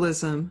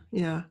legalism.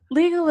 Yeah.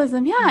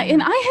 legalism. Yeah.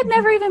 And Yeah. I had Mhm.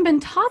 never even been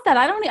taught that.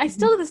 I Mhm.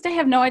 still to this day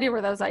have no idea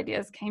where those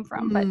ideas came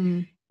from. But,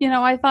 Mm,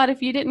 I thought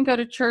if you didn't go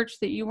to church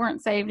that you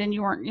weren't saved and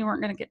you weren't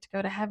going to get to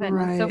go to heaven.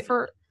 And so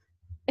right.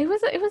 it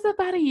was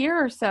about a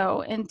year or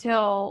so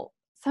until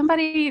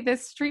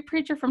this street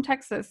preacher from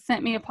Texas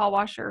sent me a Paul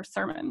Washer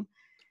sermon.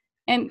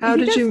 And How he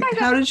did just you kind of,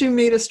 how did you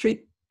meet a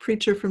street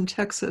preacher from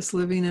Texas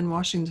living in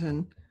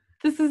Washington?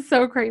 this is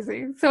so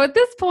crazy. So at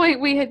this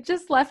point, we had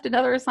just left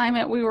another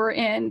assignment. We were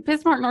in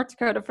Bismarck, North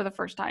Dakota for the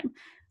first time.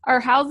 Our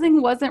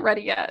housing wasn't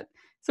ready yet.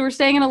 So we're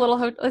staying in this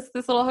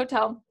little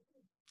hotel.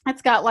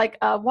 It's got like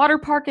a water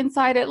park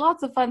inside it,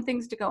 lots of fun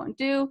things to go and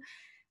do.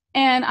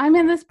 And I'm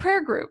in this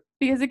prayer group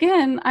because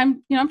again,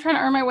 I'm trying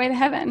to earn my way to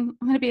heaven.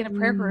 I'm going to be in a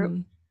prayer group,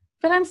 Mm,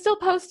 but I'm still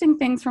posting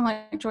things from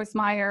like Joyce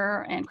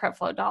Meyer and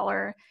Creflo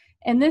Dollar.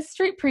 And this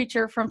street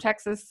preacher from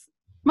Texas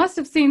must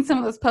have seen some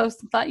of those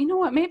posts and thought, you know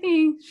what,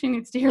 maybe she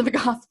needs to hear the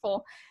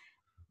gospel.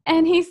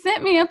 And he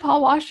sent me a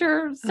Paul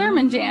Washer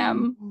sermon oh,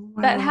 jam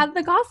that wow. had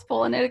the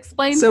gospel and it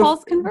explained So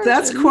Paul's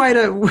that's conversion. quite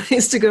a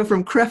ways to go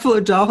from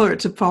Creflo Dollar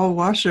to Paul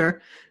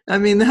Washer. I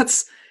mean,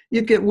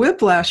 you'd get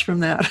whiplash from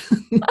that.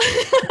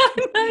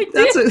 I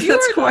That's did. You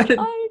that's were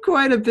not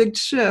quite a big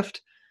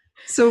shift.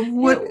 So It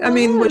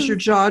was your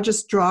was. jaw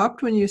just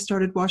dropped when you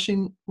started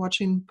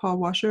watching Paul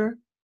Washer?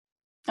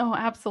 Oh,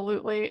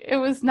 absolutely. It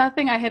was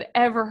nothing I had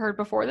ever heard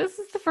before. This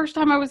is the first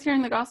time I was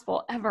hearing the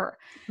gospel ever.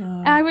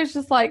 And Uh, I was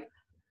just like,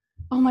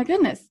 oh my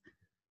goodness.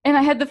 And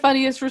I had the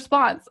funniest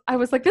response. I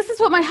was like, this is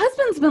what my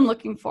husband's been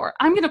looking for.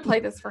 I'm going to play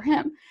this for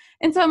him.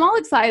 And so I'm all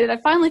excited. I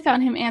finally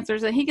found him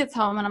answers and he gets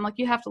home and I'm like,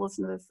 you have to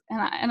listen to this.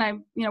 And I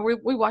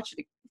we watched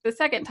it the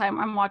second time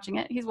I'm watching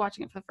it. He's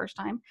watching it for the first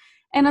time.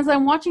 And as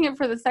I'm watching it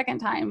for the second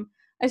time,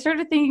 I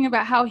started thinking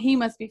about how he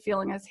must be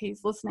feeling as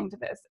he's listening to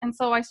this. And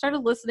so I started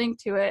listening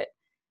to it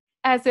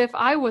as if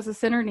I was a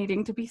sinner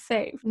needing to be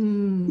saved.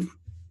 mm,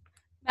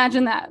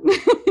 Imagine that.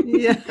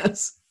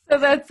 yes. So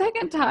that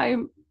second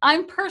time,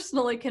 I'm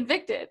personally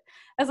convicted.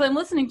 As I'm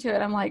listening to it,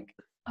 I'm like,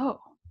 oh,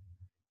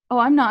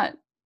 I'm not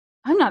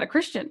a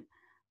Christian.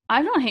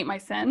 I don't hate my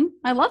sin.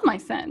 I love my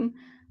sin.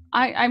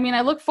 I mean,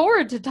 I look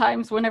forward to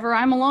times whenever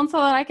I'm alone so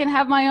that I can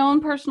have my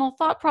own personal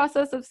thought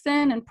process of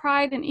sin and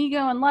pride and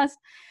ego and lust.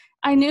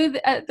 I knew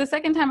that the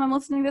second time I'm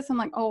listening to this, I'm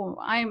like, oh,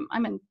 I'm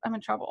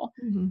in trouble.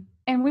 Mhm.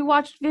 And we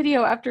watched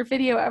video after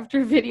video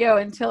after video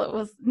until it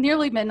was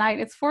nearly midnight.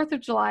 It's 4th of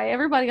July.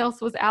 Everybody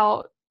else was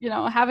out,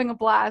 having a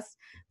blast.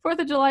 4th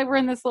of July, we're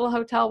in this little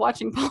hotel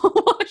watching Paul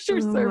Washer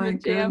Oh my sermon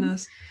jam.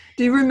 goodness.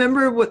 Do you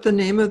remember what the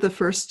name of the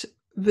first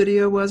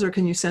video was, or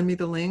can you send me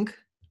the link?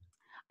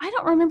 I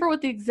don't remember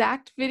what the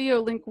exact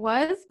video link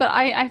was, but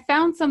I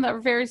found some that were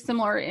very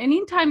similar.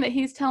 Anytime that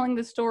he's telling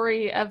the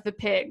story of the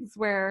pigs,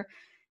 where,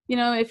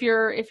 if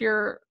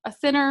you're a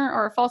sinner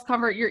or a false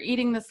convert, you're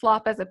eating the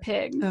slop as a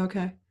pig.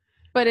 Okay.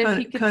 But if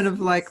he could Kind of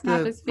like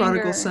snap the his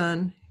prodigal finger,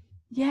 son.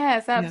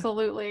 yes, Yeah.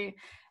 absolutely.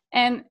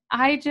 And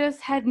I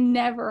just had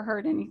never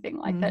heard anything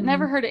like that.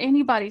 Never Hmm. heard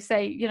anybody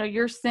say,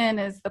 your sin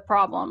is the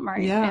problem,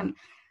 right? Yeah. And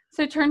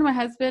so I turned to my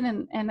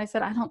husband and I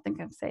said, I don't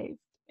think I'm saved.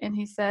 And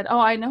he said, oh,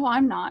 I know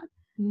I'm not.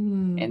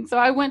 Mm. And so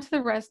I went to the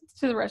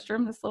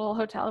restroom, this little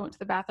hotel. I went to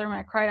the bathroom and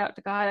I cried out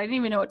to God. I didn't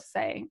even know what to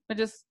say. I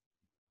just,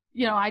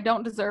 I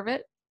don't deserve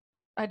it.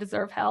 I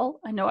deserve hell.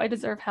 I know I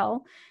deserve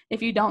hell.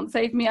 If you don't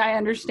save me, I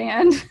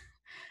understand.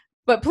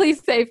 But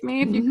please save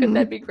me. If you could,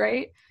 that'd be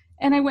great.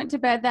 And I went to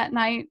bed that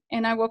night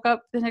and I woke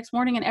up the next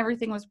morning and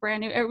everything was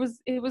brand new.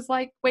 It was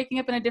like waking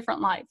up in a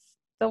different life.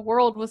 The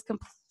world was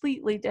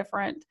completely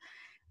different.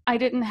 I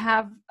didn't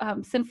have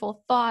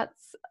sinful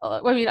thoughts.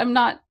 I mean, I'm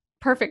not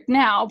perfect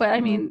now, but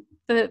I mean,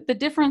 the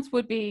difference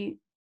would be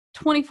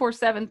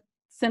 24/7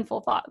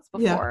 sinful thoughts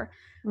Yeah. before.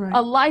 Right.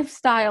 A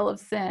lifestyle of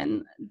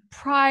sin,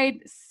 pride,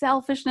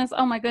 selfishness.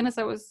 Oh my goodness,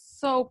 I was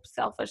so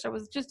selfish. I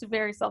was just a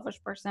very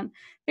selfish person,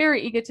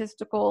 very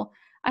egotistical.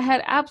 I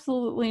had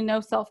absolutely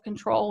no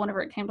self-control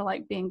whenever it came to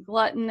like being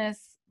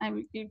gluttonous. I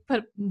mean, you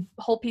put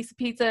a whole piece of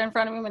pizza in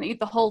front of me, I'm going to eat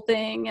the whole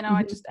thing.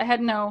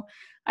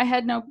 I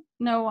had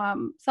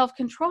no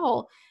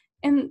self-control.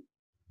 And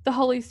the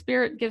Holy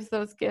Spirit gives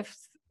those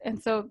gifts.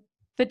 And so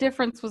the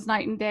difference was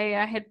night and day.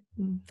 I had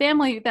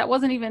family that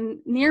wasn't even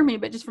near me,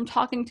 but just from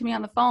talking to me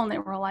on the phone, they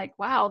were like,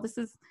 wow, this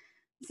is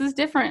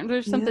different.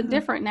 There's something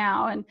different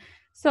now. And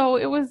so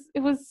it was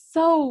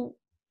so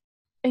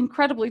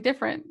incredibly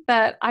different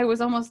that I was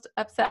almost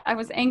upset. I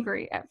was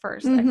angry at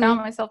first. I found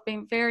myself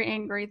being very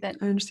angry that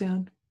I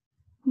understand.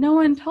 no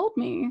one told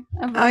me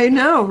about I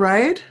know,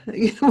 right?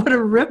 What a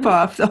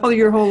ripoff! All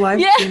your whole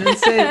life being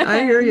insane.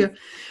 I hear you.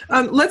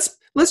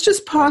 Let's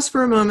just pause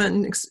for a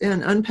moment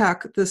and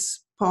unpack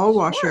this Paul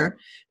Washer,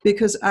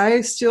 because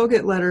I still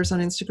get letters on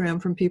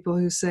Instagram from people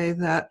who say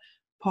that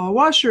Paul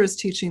Washer is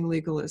teaching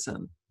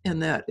legalism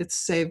and that it's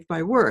saved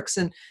by works.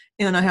 And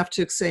I have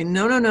to say,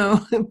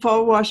 no.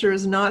 Paul Washer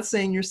is not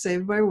saying you're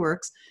saved by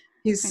works.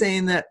 He's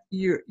saying that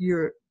you're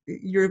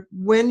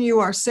when you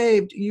are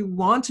saved, you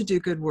want to do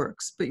good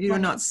works, but you're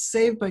not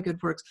saved by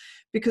good works,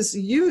 because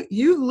you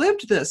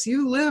lived this.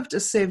 You lived a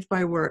saved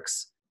by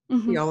works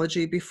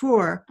theology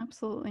before.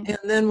 Absolutely. And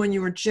then when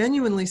you were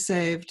genuinely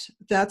saved,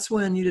 that's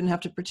when you didn't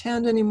have to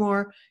pretend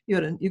anymore.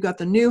 You got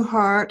the new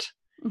heart,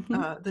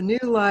 the new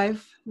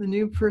life, the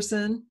new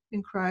person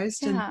in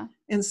Christ. Yeah.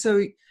 And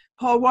so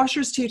Paul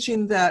Washer's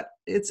teaching that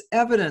it's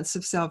evidence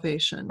of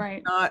salvation,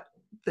 Right. not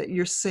that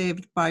you're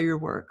saved by your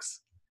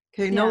works.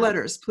 Okay, no Yeah.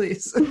 letters,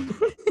 please,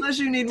 unless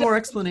you need more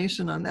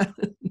explanation on that.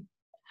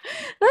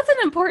 That's an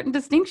important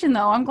distinction,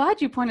 though. I'm glad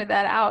you pointed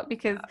that out,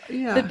 because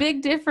the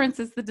big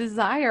difference is the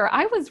desire.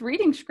 I was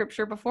reading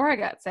scripture before I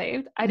got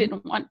saved. I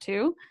didn't want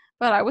to,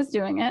 but I was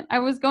doing it. I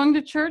was going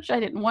to church. I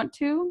didn't want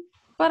to,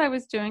 but I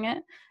was doing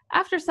it.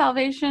 After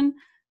salvation,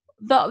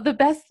 the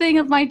best thing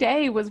of my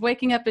day was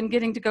waking up and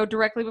getting to go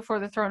directly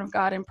before the throne of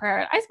God in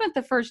prayer. I spent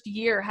the first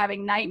year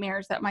having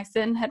nightmares that my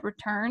sin had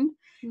returned,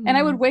 and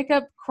I would wake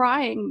up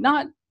crying,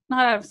 not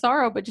out of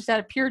sorrow, but just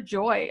out of pure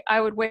joy. I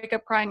would wake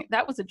up crying.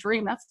 That was a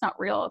dream. That's not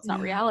real. It's not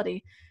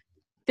reality.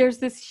 There's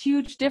this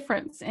huge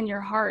difference in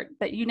your heart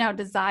that you now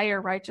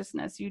desire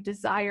righteousness. You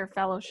desire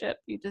fellowship.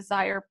 You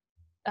desire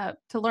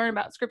to learn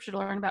about scripture, to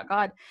learn about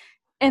God.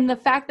 And the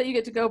fact that you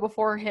get to go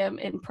before him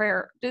in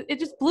prayer, it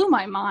just blew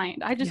my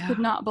mind. I just could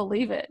not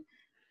believe it.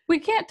 We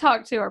can't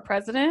talk to our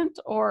president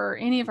or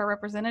any of our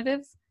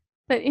representatives,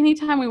 but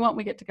anytime we want,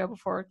 we get to go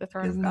before the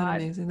throne of God. Isn't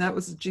that amazing? That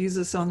was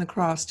Jesus on the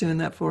cross doing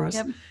that for us.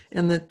 Yep.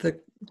 And the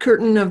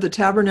curtain of the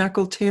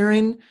tabernacle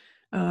tearing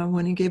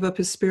when he gave up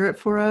his spirit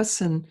for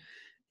us. And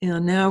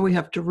now we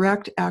have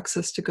direct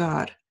access to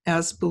God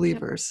as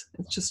believers.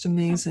 It's just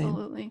amazing.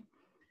 Absolutely.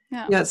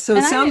 Yeah. Yeah. So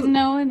and I didn't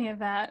know any of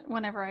that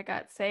whenever I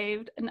got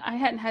saved, and I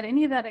hadn't had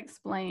any of that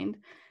explained.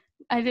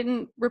 I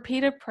didn't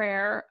repeat a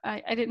prayer.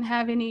 I didn't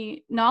have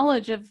any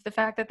knowledge of the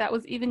fact that that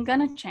was even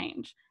going to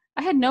change.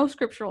 I had no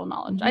scriptural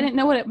knowledge. I didn't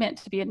know what it meant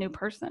to be a new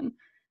person.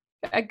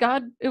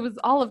 It was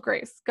all of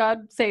grace.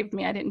 God saved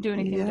me. I didn't do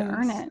anything to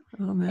earn it.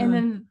 Amen. And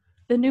then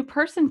the new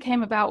person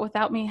came about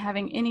without me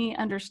having any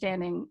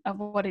understanding of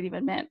what it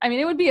even meant. I mean,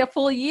 it would be a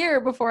full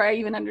year before I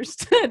even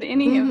understood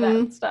any of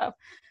that stuff.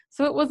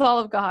 So it was all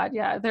of God.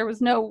 Yeah. There was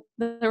no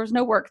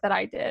work that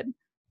I did.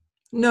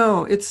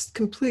 No, it's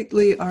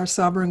completely our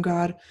sovereign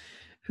God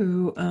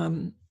who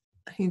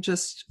he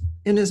just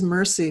in his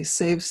mercy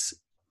saves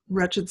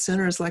wretched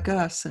sinners like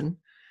us and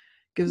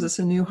gives us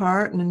a new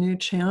heart and a new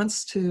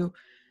chance to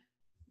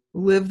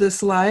live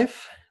this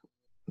life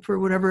for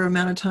whatever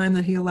amount of time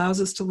that he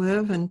allows us to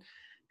live and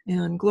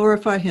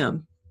glorify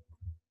him.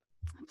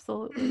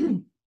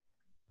 Absolutely.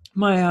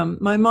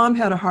 My mom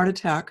had a heart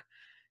attack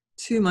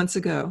 2 months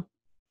ago,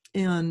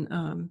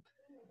 and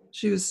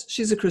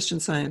she's a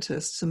Christian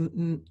Scientist.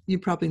 You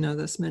probably know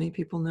this. Many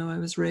people know I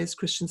was raised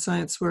Christian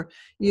Science, where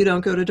you don't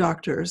go to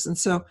doctors. And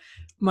so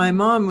my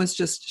mom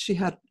she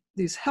had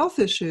these health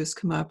issues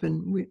come up,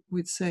 and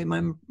we'd say,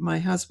 my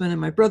husband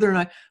and my brother and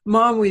I,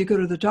 Mom, will you go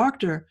to the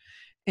doctor?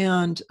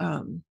 And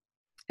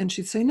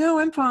she'd say, no,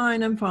 I'm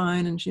fine.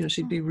 And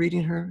she'd be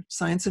reading her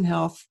science and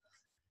health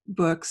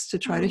books to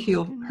try to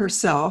heal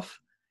herself.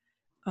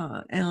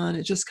 And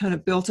it just kind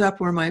of built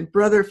up where my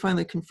brother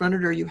finally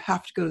confronted her, you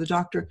have to go to the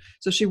doctor.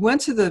 So she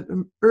went to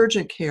the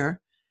urgent care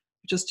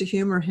just to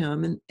humor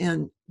him,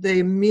 and they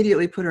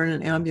immediately put her in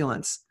an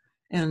ambulance.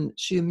 And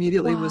she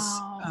immediately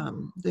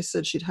they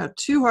said she'd had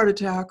 2 heart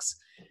attacks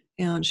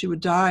and she would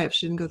die if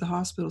she didn't go to the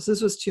hospital. So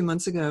this was 2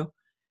 months ago.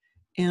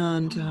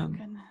 And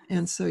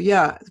so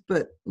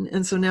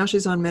now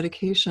she's on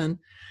medication.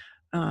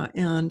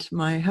 And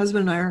my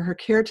husband and I are her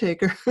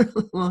caretaker.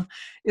 Well,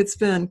 it's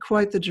been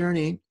quite the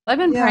journey. I've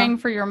been praying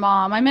for your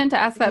mom. I meant to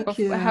ask that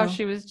before, how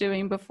she was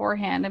doing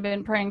beforehand. I've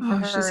been praying for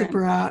her. She's a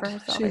brat.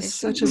 She's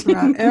such a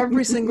brat.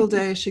 Every single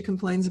day she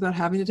complains about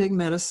having to take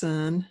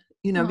medicine,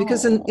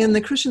 because in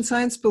the Christian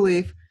Science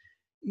belief,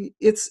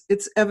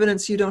 it's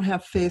evidence you don't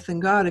have faith in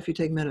God if you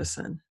take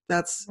medicine.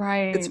 That's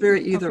right. It's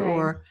very either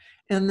or.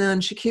 And then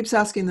she keeps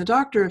asking the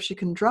doctor if she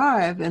can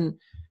drive, and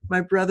my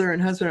brother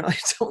and husband are like,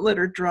 don't let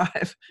her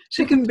drive.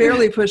 She can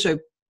barely push a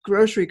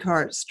grocery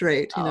cart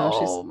straight.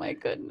 My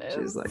goodness.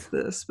 She's like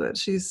this, but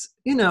she's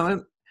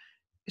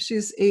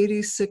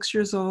 86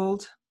 years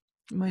old.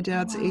 My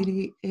dad's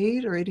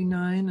 88 or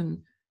 89,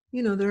 and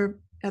they're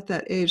at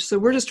that age. So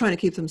we're just trying to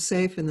keep them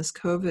safe in this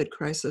COVID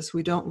crisis.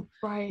 We don't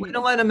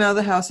let them out of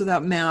the house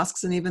without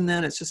masks, and even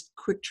then, it's just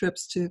quick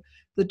trips to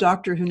the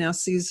doctor, who now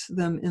sees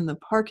them in the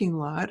parking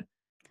lot.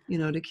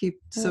 To keep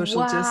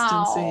social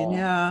distancing.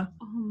 Yeah.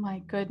 Oh my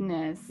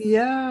goodness.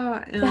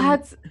 Yeah.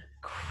 That's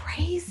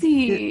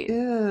crazy. It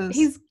is.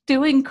 He's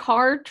doing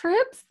car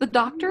trips? The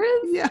doctor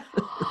is? Yeah.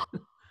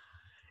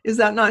 Is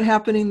that not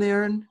happening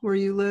there where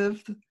you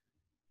live?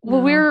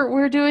 Well,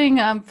 we're doing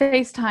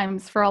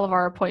FaceTimes for all of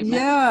our appointments.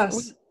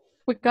 Yes.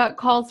 We got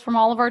calls from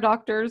all of our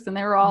doctors, and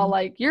they were all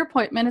like, your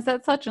appointment is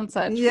at such and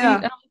such. Yeah.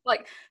 And I was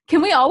like,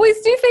 can we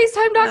always do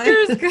FaceTime,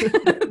 doctors?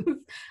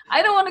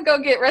 I don't want to go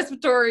get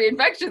respiratory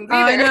infections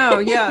either. I know,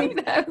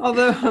 yeah.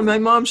 Although my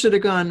mom should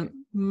have gone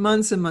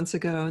months and months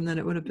ago, and then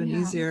it would have been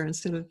easier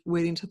instead of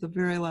waiting till the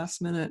very last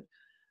minute.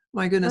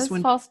 My goodness.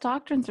 Those false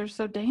doctrines are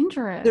so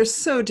dangerous. They're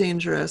so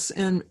dangerous.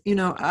 And,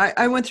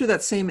 I went through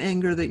that same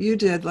anger that you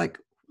did. Like,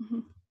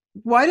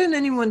 why didn't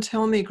anyone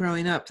tell me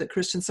growing up that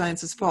Christian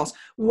Science is false?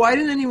 Why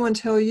didn't anyone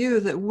tell you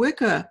that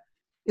Wicca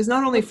is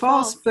not only Was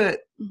false, false. but,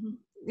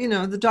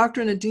 Mm-hmm. the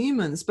doctrine of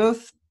demons?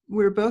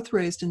 We were both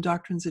raised in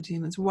doctrines of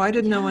demons. Why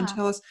did no one Yeah.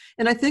 tell us?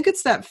 And I think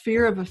it's that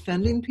fear of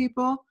offending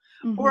people,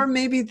 Mm-hmm. or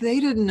maybe they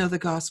didn't know the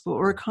gospel,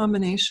 or a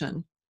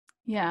combination.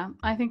 Yeah,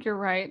 I think you're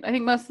right. I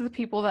think most of the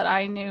people that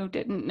I knew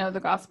didn't know the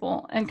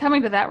gospel. And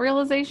coming to that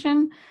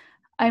realization,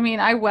 I mean,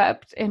 I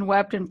wept and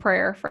wept in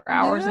prayer for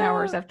hours and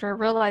hours Yeah. after I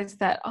realized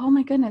that, oh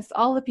my goodness,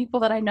 all the people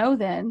that I know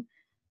then,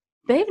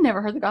 they've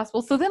never heard the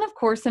gospel. So then, of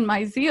course, in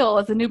my zeal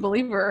as a new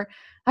believer,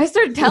 I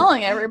started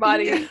telling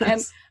everybody, and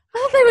Yes.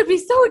 they would be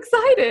so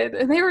excited.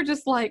 And they were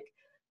just like,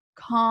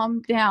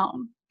 calm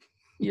down.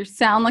 You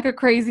sound like a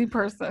crazy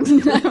person.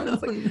 I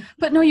was like,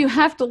 but no, you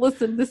have to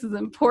listen. This is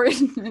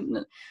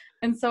important.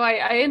 And so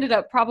I ended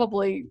up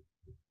probably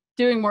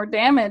doing more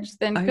damage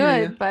than I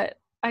hear you. good, but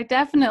I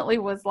definitely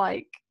was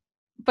like,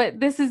 but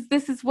this is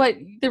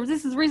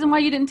the reason why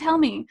you didn't tell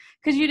me,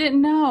 because you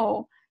didn't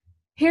know.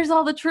 Here's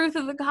all the truth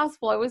of the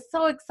gospel. I was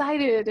so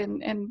excited,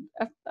 and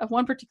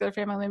one particular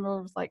family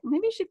member was like,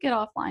 maybe you should get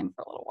offline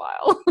for a little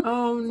while.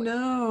 Oh, It's like,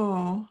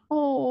 no.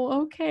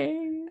 oh,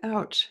 okay.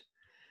 Ouch.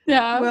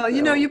 Yeah. Well,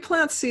 you So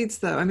plant seeds,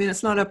 though. I mean,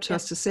 it's not up to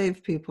us yes. to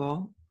save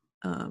people.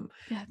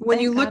 Yeah. When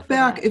you Thank God look for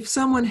back, that. if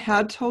someone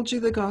had told you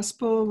the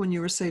gospel when you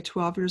were, say,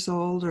 12 years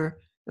old or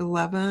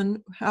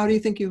 11, how do you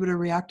think you would have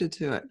reacted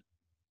to it?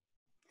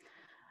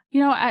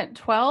 At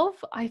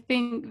 12, I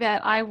think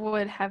that I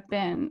would have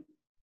been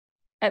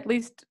at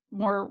least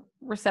more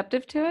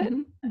receptive to it.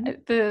 Hmm.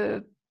 Hmm.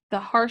 The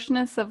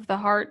harshness of the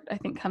heart, I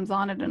think, comes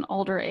on at an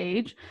older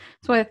age.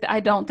 So I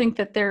don't think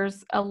that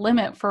there's a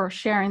limit for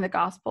sharing the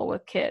gospel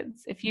with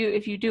kids. If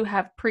you do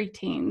have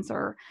preteens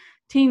or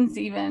teens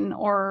even,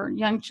 or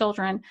young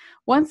children,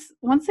 once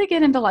they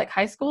get into like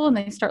high school and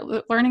they start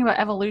learning about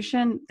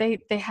evolution, they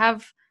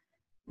have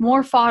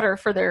more fodder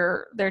for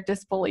their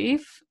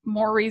disbelief,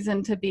 more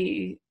reason to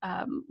be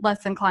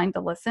less inclined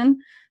to listen.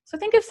 So I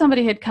think if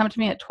somebody had come to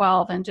me at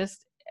 12 and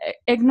just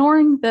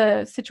ignoring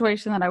the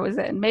situation that I was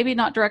in, maybe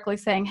not directly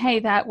saying, hey,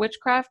 that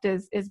witchcraft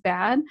is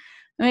bad,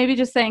 maybe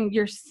just saying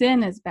your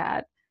sin is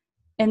bad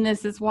and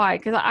this is why.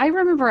 Because I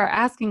remember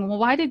asking, well,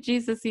 why did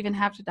Jesus even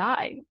have to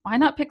die? Why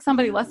not pick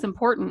somebody Yeah. less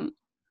important?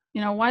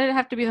 Why did it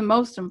have to be the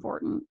most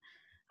important?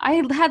 I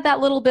had that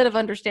little bit of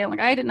understanding.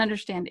 Like, I didn't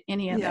understand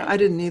any of Yeah, it. I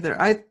didn't either.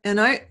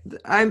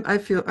 I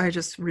feel I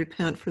just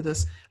repent for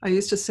this. I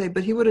used to say,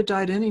 but he would have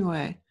died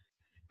anyway.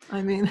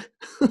 I mean,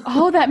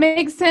 Oh, that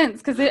makes sense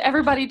because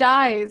everybody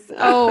dies.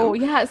 Oh,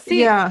 yeah.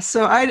 See, yeah.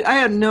 So I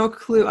had no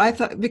clue. I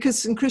thought,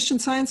 because in Christian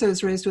Science I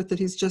was raised with that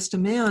he's just a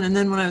man, and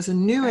then when I was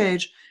in New right.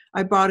 Age,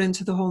 I bought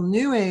into the whole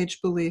New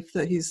Age belief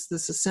that he's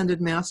this ascended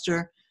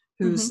master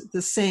who's Hmm.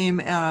 the same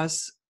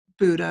as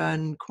Buddha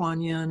and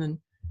Kuan Yin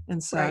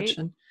and such.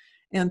 Right.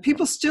 And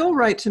people still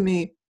write to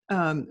me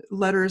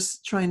letters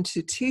trying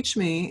to teach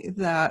me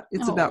that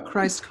it's about Oh,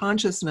 Christ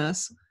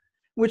consciousness,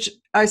 which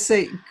I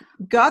say,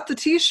 got the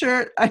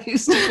T-shirt. I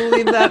used to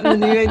believe that in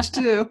the New Age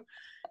too,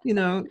 you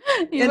know.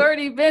 you've And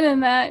already been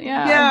in that.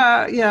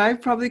 Yeah. yeah, I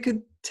probably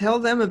could tell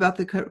them about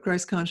the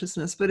Christ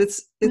consciousness, but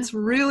it's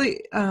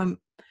really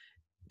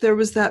there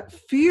was that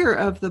fear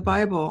of the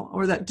Bible,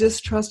 or that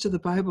distrust of the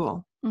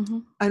Bible. Hmm.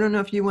 I don't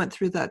know if you went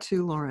through that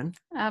too, Lauren,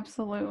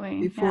 Absolutely.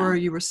 before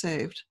Yeah. you were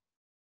saved.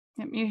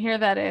 You hear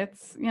that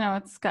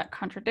it's got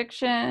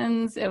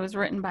contradictions. It was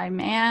written by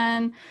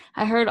man.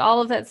 I heard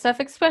all of that stuff,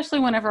 especially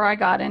whenever I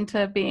got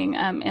into being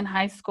in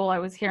high school. I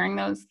was hearing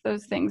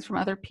those things from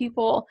other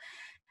people.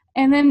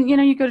 And then,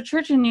 you go to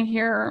church and you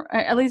hear,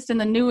 at least in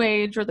the New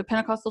Age or the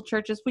Pentecostal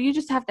churches, well, you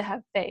just have to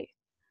have faith.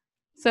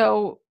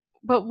 So,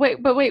 but wait,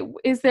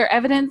 is there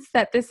evidence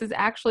that this is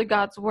actually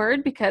God's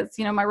word? Because,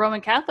 my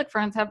Roman Catholic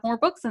friends have more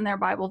books in their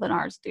Bible than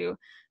ours do.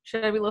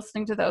 Should I be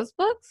listening to those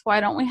books? Why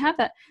don't we have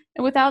that?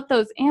 And without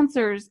those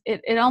answers,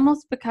 it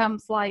almost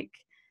becomes like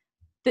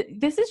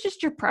this is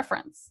just your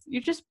preference. You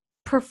just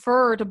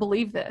prefer to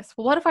believe this.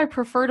 Well, what if I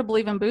prefer to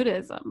believe in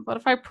Buddhism? What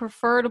if I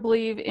prefer to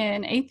believe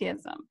in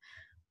atheism?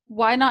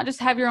 Why not just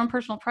have your own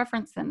personal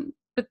preference then?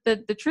 But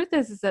the truth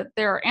is that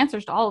there are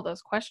answers to all of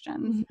those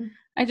questions. Mhm.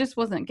 I just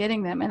wasn't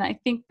getting them. And I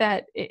think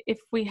that if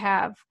we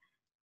have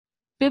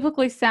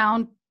biblically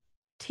sound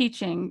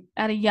teaching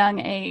at a young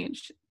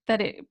age, that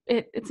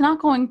it's not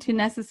going to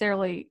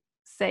necessarily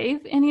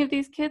save any of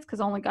these kids, because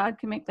only God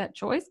can make that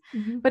choice,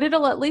 Mhm. but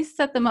it'll at least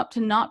set them up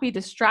to not be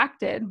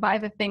distracted by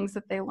the things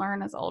that they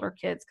learn as older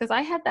kids. Because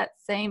I had that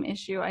same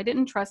issue. I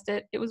didn't trust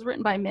it. It was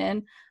written by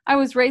men. I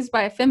was raised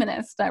by a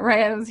feminist,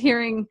 right? I was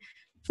hearing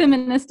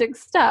feministic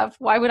stuff.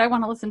 Why would I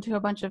want to listen to a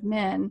bunch of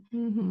men?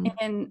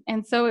 Mhm.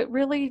 And so it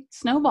really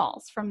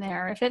snowballs from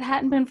there. If it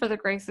hadn't been for the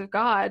grace of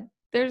God,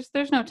 there's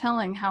no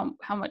telling how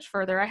much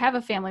further. I have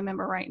a family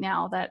member right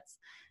now that's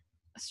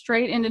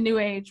straight into New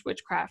Age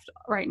witchcraft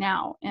right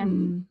now,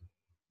 and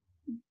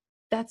Mm.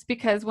 that's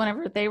because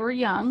whenever they were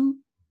young,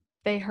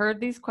 they heard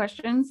these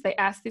questions. They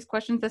asked these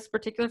questions. This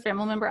particular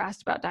family member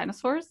asked about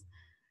dinosaurs.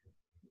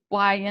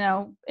 Why,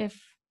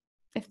 if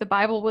if the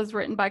Bible was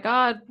written by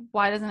God,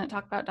 why doesn't it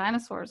talk about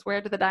dinosaurs? Where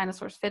do the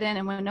dinosaurs fit in?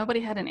 And when nobody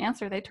had an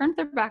answer, they turned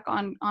their back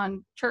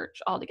on church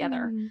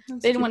altogether.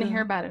 They didn't want to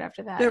hear about it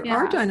after that. There are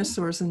Yeah.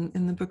 dinosaurs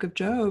in the book of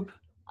Job.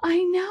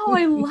 I know.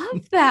 I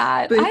love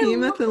that.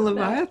 Behemoth and that.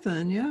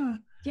 Leviathan. Yeah.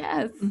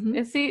 Yes.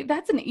 Mm-hmm. See,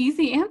 that's an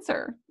easy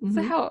answer. Mm-hmm.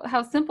 So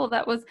how simple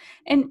that was.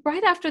 And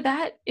right after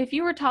that, if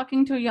you were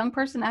talking to a young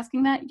person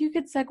asking that, you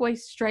could segue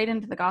straight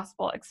into the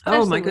gospel, especially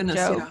oh my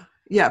goodness, with Job. yeah.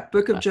 Yeah,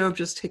 book of Job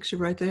just takes you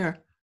right there.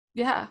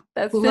 Yeah,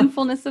 that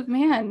sinfulness of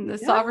man, the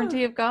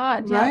sovereignty of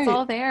God. Yeah, it's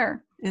all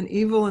there. And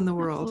evil in the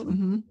world.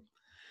 Mm-hmm.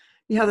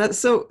 Yeah, that's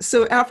so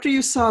after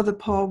you saw the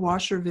Paul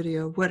Washer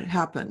video, what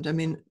happened? I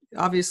mean,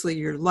 obviously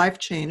your life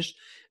changed,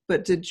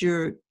 but did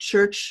your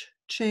church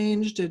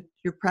change? Did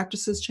your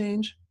practices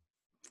change?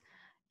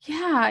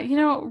 Yeah,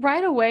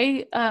 right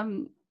away,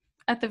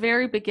 at the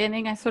very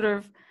beginning, I sort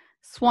of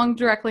swung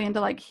directly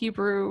into like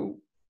Hebrew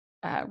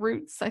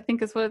roots, I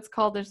think is what it's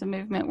called. There's a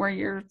movement where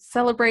you're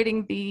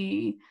celebrating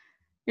the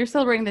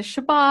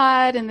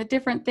Shabbat and the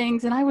different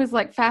things. And I was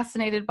like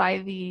fascinated by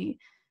the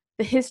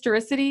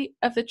historicity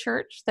of the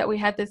church, that we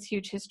had this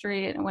huge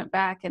history and it went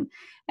back. And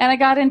I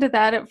got into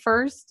that at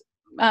first.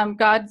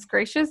 God's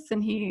gracious,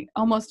 and he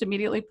almost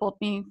immediately pulled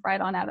me right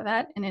on out of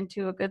that and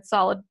into a good,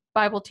 solid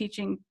Bible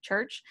teaching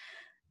church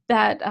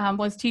that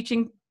was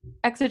teaching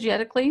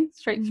exegetically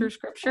straight through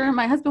scripture.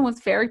 My husband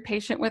was very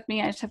patient with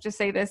me. I just have to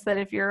say this, that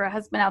if you're a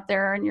husband out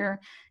there and your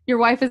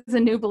wife is a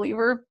new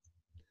believer,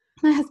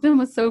 my husband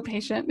was so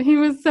patient. He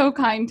was so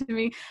kind to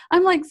me.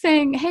 I'm like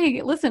saying,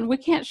 hey, listen, we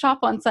can't shop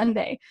on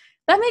Sunday.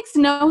 That makes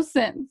no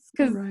sense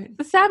because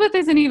the Sabbath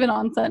isn't even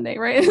on Sunday,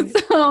 right?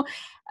 So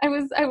I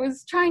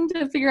was trying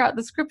to figure out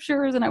the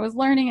scriptures, and I was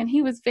learning, and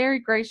he was very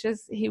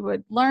gracious. He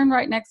would learn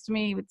right next to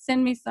me. He would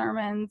send me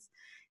sermons.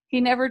 He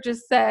never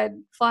just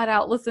said flat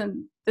out,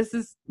 listen, this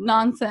is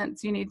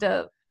nonsense. You need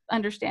to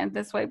understand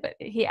this way. But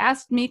he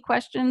asked me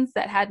questions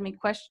that had me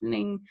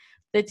questioning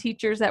the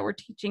teachers that were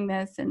teaching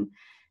this.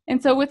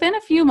 And so within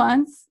a few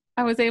months,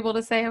 I was able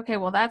to say, okay,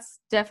 well, that's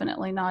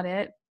definitely not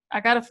it. I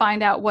got to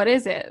find out, what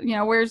is it?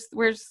 Where's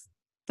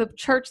the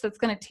church that's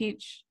going to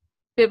teach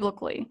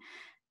biblically?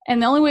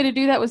 And the only way to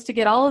do that was to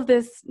get all of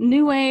this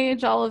New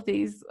Age, all of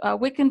these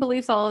Wiccan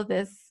beliefs, all of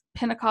this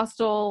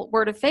Pentecostal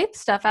word of faith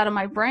stuff out of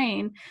my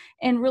brain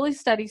and really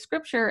study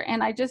scripture.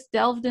 And I just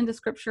delved into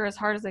scripture as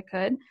hard as I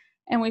could.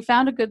 And we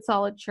found a good,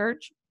 solid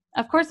church.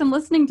 Of course, I'm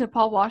listening to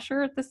Paul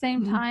Washer at the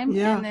same time.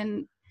 Yeah. And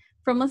then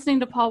from listening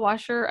to Paul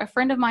Washer, a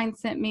friend of mine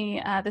sent me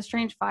the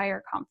Strange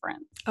Fire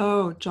conference.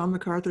 Oh, John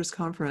MacArthur's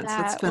conference.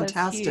 That's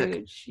fantastic. Was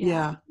huge.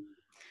 Yeah.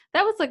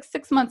 That was like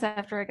 6 months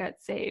after I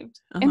got saved.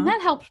 And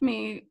that helped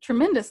me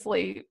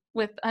tremendously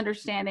with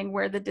understanding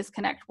where the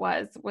disconnect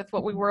was with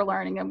what we were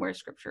learning and where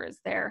scripture is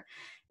there.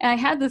 And I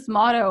had this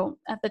motto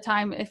at the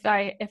time: if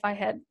I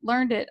had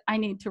learned it, I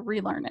need to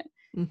relearn it.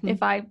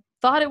 If I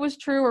thought it was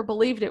true or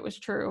believed it was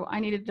true,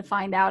 I needed to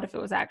find out if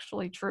it was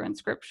actually true in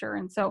scripture.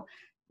 And so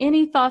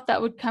any thought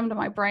that would come to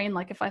my brain,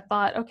 like if I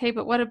thought, okay,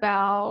 but what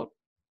about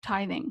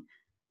tithing?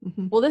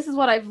 Well, this is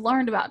what I've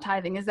learned about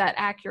tithing. Is that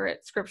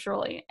accurate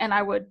scripturally? And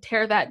I would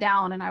tear that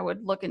down and I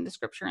would look into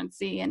scripture and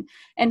see.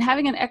 And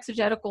having an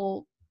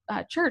exegetical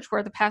church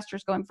where the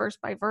pastor's going verse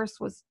by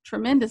verse was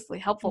tremendously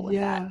helpful with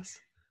that.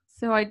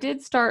 So I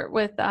did start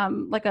with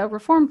like a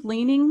Reformed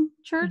leaning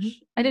church.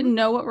 I didn't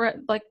know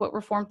what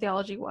Reformed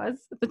theology was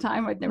at the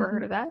time. I'd never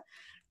heard of that.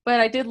 But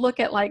I did look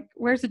at like,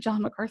 where's the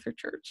John MacArthur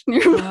church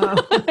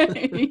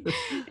nearby?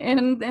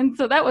 And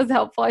so that was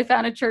helpful. I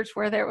found a church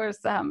where there was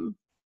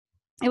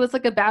it was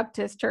like a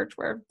Baptist church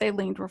where they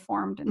leaned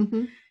Reformed,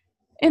 and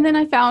then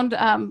I found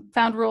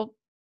real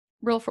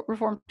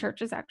Reformed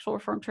churches, actual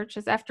Reformed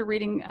churches, after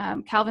reading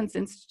Calvin's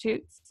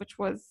Institutes, which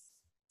was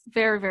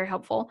very, very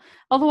helpful.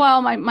 All the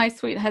while, my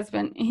sweet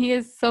husband, he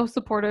is so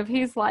supportive.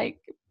 He's like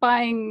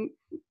buying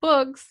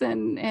books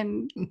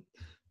and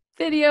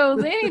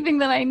videos, anything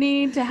that I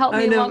need to help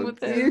me along with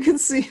this. You can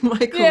see my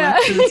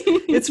collections.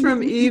 It's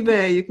from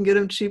eBay. You can get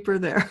them cheaper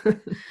there.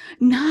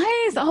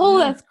 Nice. Oh,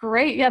 that's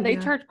great. Yeah, they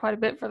charge quite a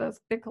bit for those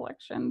big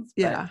collections.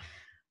 But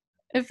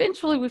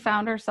eventually we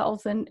found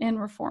ourselves in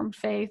Reformed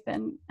faith,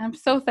 and I'm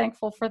so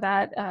thankful for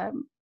that.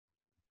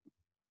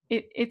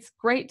 It's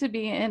great to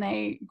be in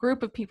a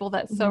group of people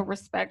that so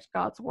respect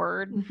God's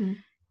word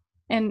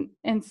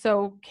and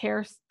so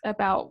cares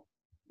about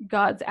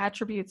God's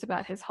attributes,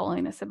 about his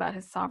holiness, about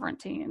his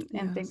sovereignty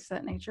and things of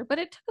that nature. But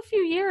it took a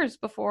few years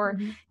before,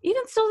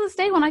 even still to this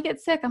day, when I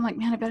get sick, I'm like,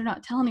 man, I better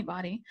not tell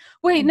anybody.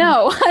 Wait,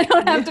 no, I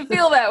don't have to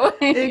feel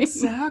that way.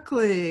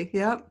 Exactly.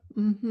 Yep.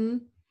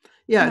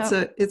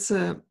 Yeah. It's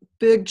a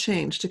big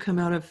change to come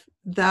out of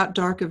that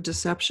dark of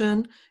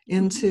deception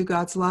into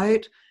God's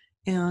light.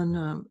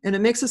 And it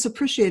makes us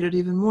appreciate it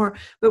even more.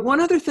 But one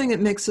other thing it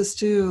makes us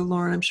do,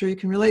 Lauren, I'm sure you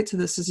can relate to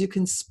this, is you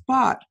can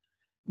spot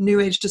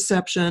New Age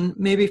deception,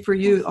 maybe for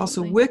you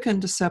also Wiccan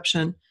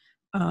deception,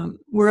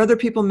 where other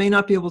people may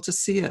not be able to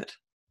see it.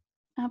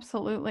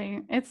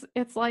 Absolutely.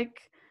 It's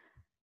like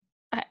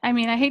I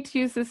mean, I hate to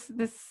use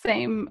this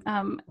same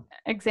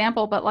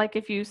example, but like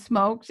if you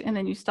smoked and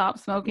then you stop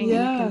smoking and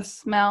you can Yes.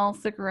 smell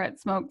cigarette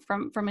smoke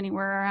from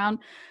anywhere around.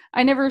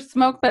 I never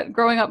smoked, but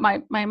growing up,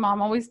 my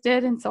mom always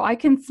did, and so I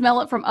can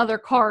smell it from other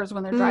cars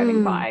when they're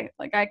driving by.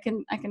 Like I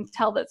can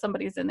tell that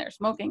somebody's in there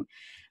smoking,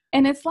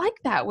 and it's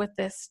like that with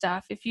this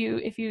stuff. If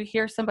you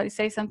hear somebody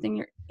say something,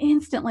 you're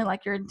instantly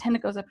like your antenna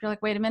goes up. You're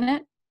like, wait a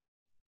minute,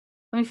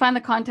 let me find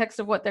the context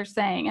of what they're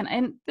saying,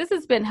 and this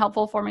has been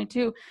helpful for me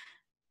too.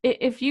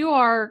 If you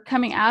are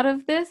coming out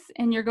of this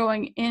and you're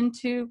going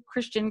into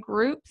Christian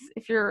groups,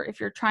 if you're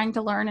trying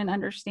to learn and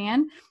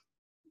understand,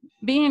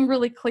 being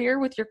really clear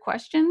with your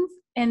questions,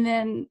 and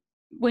then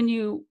when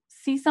you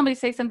see somebody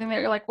say something that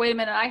you're like, wait a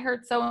minute, I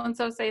heard so and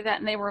so say that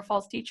and they were a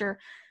false teacher,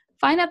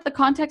 find out the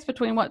context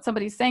between what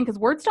somebody's saying, because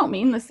words don't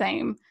mean the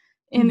same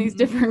in these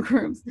different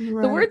groups.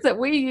 Right. The words that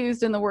we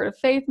used in the Word of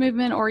Faith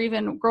movement, or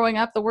even growing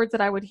up, the words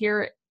that I would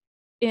hear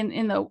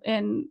in the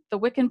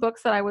Wiccan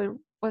books that I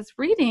was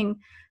reading,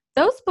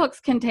 those books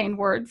contain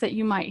words that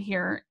you might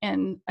hear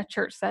in a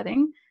church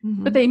setting,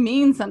 but they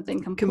mean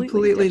something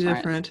completely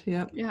different.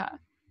 Yep. Yeah.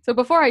 So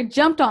before I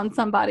jumped on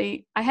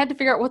somebody, I had to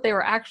figure out what they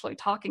were actually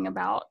talking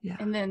about. Yeah.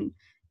 And then,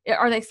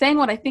 are they saying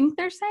what I think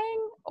they're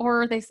saying,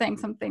 or are they saying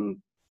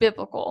something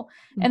biblical?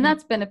 And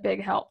that's been a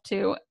big help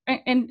too.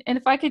 And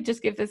if I could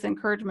just give this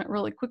encouragement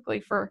really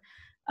quickly for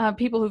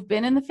people who've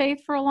been in the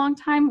faith for a long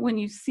time, when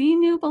you see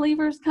new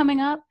believers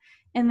coming up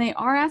and they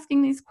are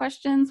asking these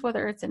questions,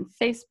 whether it's in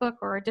Facebook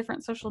or a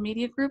different social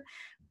media group,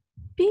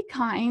 be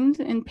kind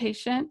and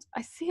patient.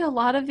 I see a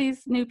lot of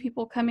these new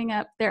people coming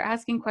up, they're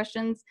asking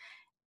questions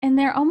and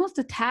they're almost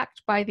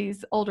attacked by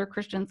these older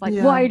Christians. Like,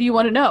 why do you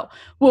want to know?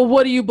 Well,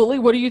 what do you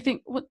believe? What do you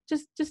think? Well,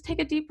 just take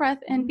a deep breath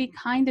and be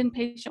kind and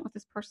patient with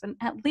this person.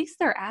 At least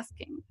they're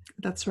asking.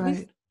 That's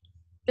right.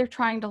 They're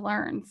trying to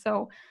learn.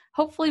 So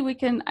hopefully we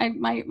can,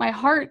 my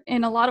heart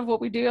in a lot of what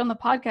we do on the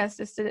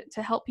podcast is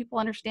to help people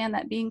understand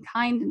that being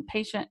kind and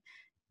patient,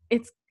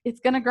 it's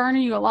going to garner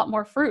you a lot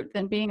more fruit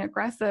than being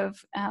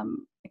aggressive,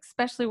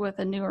 especially with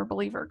a newer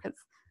believer, because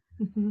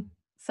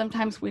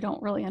sometimes we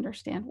don't really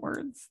understand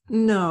words.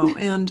 No.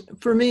 And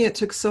for me, it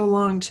took so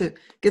long to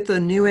get the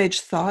New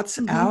Age thoughts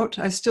out.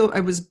 I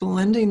was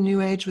blending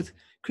New Age with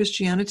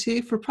Christianity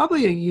for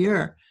probably a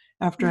year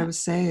after I was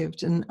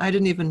saved, and I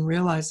didn't even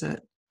realize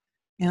it.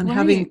 And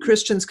having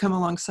Christians come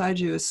alongside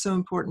you is so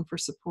important for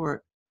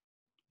support.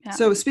 Yeah,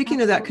 so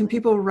speaking of that, can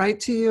people write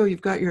to you?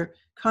 You've got your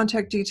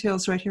contact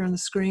details right here on the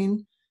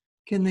screen.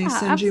 Can they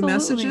send you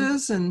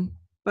messages and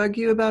bug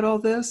you about all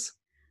this?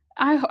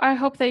 I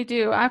hope they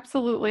do.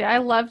 Absolutely. I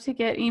love to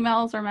get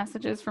emails or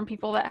messages from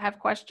people that have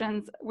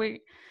questions.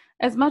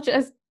 As much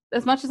as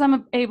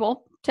I'm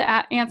able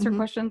to answer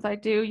questions, I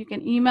do. You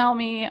can email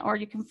me, or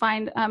you can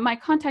find my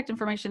contact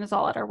information is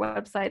all at our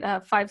website,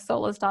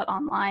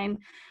 5solas.online,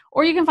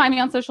 or you can find me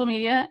on social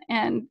media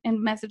and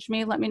message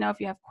me. Let me know if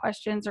you have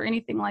questions or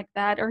anything like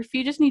that, or if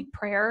you just need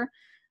prayer.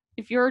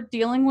 If you're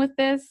dealing with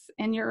this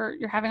and you're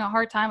having a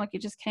hard time, like you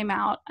just came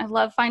out, I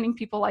love finding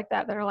people like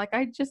that are like,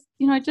 I just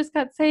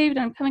got saved.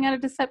 I'm coming out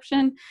of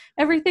deception.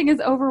 Everything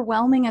is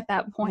overwhelming at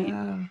that point.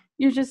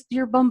 Yeah.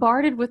 You're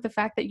bombarded with the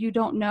fact that you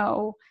don't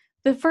know.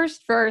 The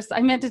first verse,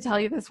 I meant to tell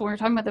you this when we were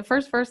talking about the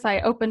first verse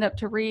I opened up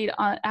to read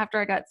after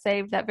I got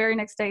saved that very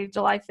next day,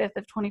 July 5th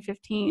of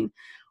 2015,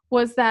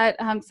 was that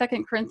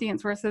 2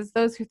 Corinthians where it says,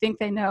 those who think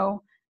they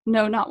know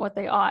not what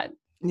they ought.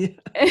 Yeah.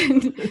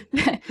 And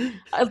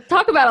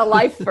talk about a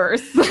life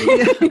verse.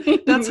 Yeah,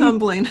 that's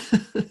humbling.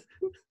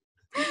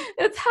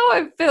 It's how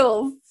I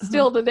feel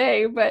still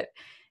today. But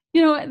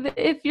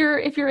if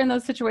you're in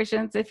those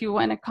situations, if you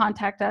want to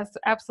contact us,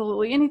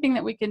 absolutely anything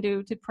that we can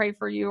do to pray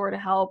for you or to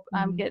help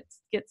get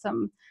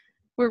some.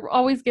 We're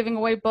always giving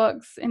away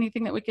books,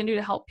 anything that we can do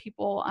to help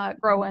people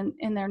grow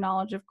in their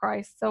knowledge of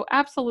Christ. So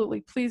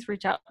absolutely, please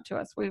reach out to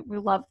us. We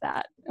love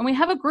that. And we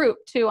have a group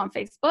too on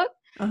Facebook.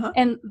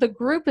 And the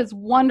group is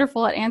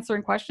wonderful at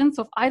answering questions.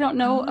 So if I don't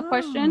know a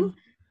question,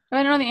 if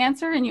I don't know the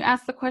answer and you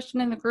ask the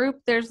question in the group,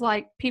 there's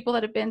like people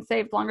that have been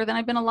saved longer than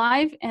I've been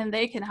alive and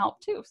they can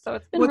help too. So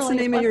it's been What's the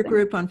name of your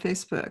group on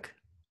Facebook?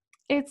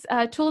 It's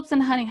Tulips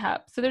and Honey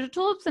Hub. So there's a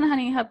Tulips and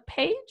Honey Hub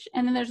page,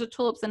 and then there's a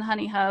Tulips and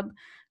Honey Hub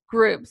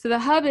group. So the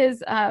hub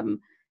is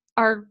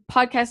our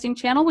podcasting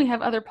channel. We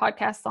have other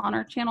podcasts on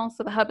our channel.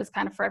 So the hub is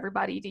kind of for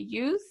everybody to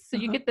use. So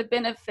you get the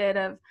benefit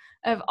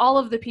of all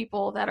of the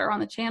people that are on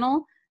the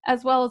channel,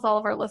 as well as all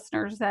of our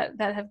listeners that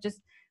have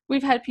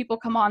we've had people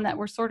come on that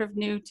were sort of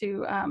new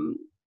to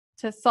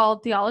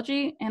solid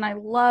theology. And I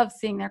love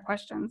seeing their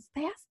questions.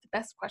 They ask the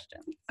best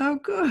questions. Oh,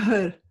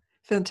 good.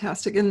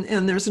 Fantastic.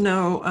 And there's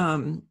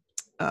no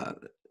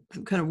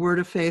kind of word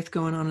of faith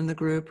going on in the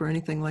group or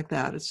anything like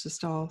that. It's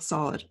just all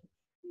solid.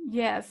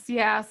 Yes.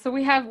 Yeah. So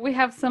we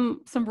have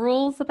some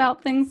rules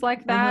about things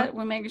like that.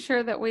 We make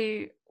sure that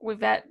we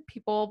vet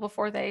people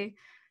before they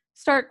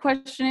start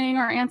questioning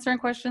or answering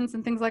questions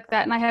and things like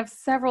that. And I have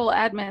several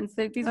admins.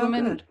 These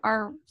women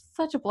are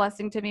such a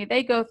blessing to me.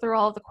 They go through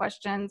all of the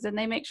questions and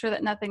they make sure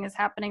that nothing is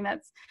happening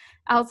that's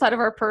outside of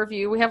our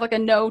purview. We have like a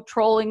no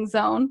trolling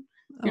zone.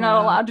 You're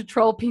not allowed to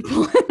troll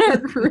people in our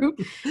group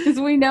because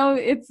we know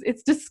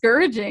it's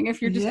discouraging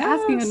if you're just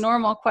asking a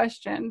normal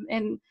question.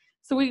 And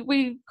so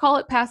we call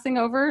it passing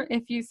over.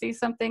 If you see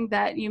something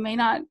that you may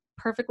not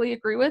perfectly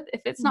agree with,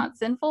 if it's not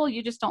sinful,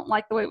 you just don't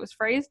like the way it was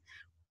phrased,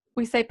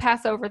 we say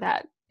pass over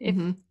that.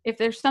 If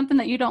there's something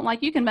that you don't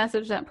like, you can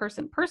message that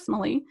person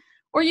personally,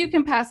 or you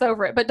can pass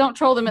over it, but don't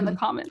troll them in the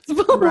comments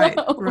below.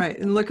 Right.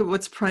 And look at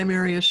what's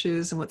primary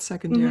issues and what's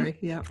secondary.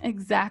 Yeah.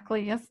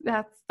 Exactly. Yes,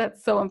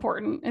 that's so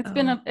important.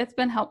 It's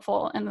been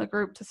helpful in the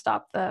group to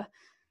stop the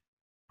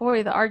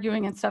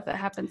arguing and stuff that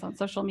happens on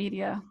social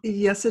media.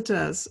 Yes, it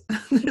does.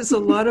 There's a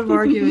lot of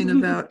arguing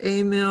about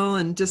amill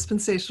and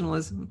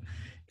dispensationalism.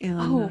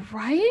 And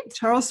right.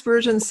 Charles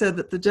Spurgeon said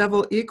that the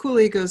devil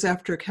equally goes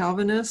after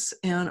Calvinists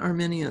and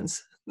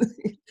Arminians.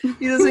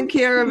 He doesn't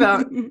care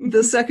about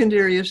the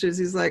secondary issues.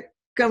 He's like,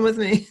 come with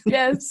me.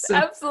 Yes,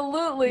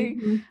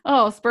 absolutely.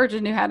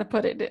 Spurgeon knew how to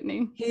put it, didn't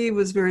he? He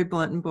was very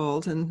blunt and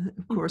bold, and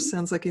of course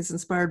sounds like he's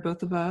inspired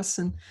both of us.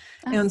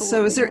 And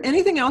so is there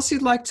anything else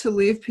you'd like to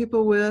leave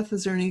people with?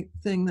 Is there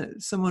anything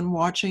that someone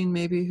watching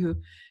maybe who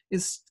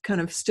is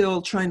kind of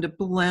still trying to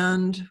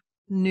blend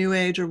New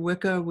Age or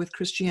Wicca with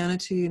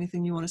Christianity?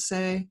 Anything you want to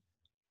say?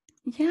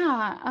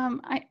 Yeah,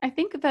 I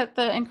think that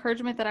the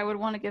encouragement that I would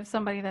want to give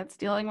somebody that's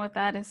dealing with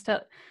that is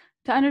to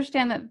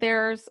understand that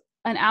there's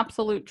an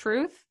absolute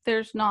truth.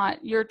 There's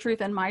not your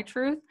truth and my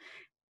truth.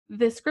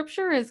 The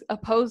scripture is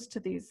opposed to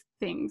these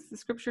things. The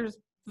scripture is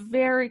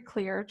very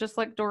clear, just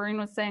like Doreen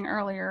was saying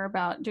earlier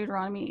about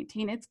Deuteronomy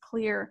 18. It's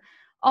clear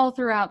all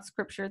throughout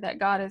scripture that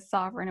God is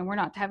sovereign and we're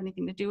not to have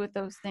anything to do with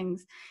those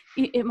things.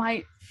 It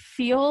might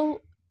feel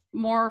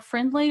more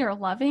friendly or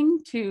loving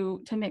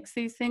to mix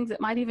these things. It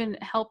might even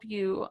help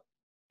you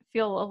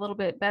feel a little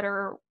bit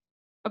better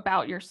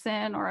about your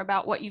sin or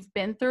about what you've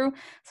been through.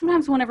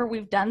 Sometimes whenever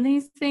we've done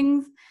these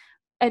things,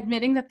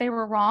 admitting that they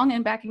were wrong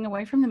and backing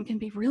away from them can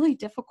be really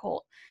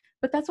difficult.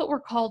 But that's what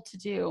we're called to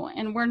do.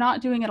 And we're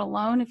not doing it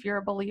alone. If you're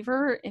a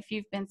believer, if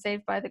you've been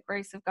saved by the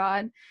grace of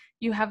God,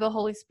 you have the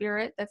Holy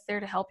Spirit that's there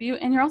to help you.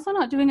 And you're also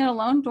not doing it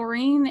alone.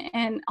 Doreen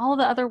and all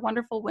the other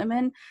wonderful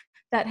women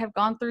that have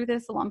gone through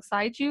this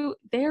alongside you,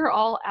 they're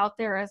all out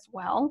there as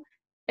well.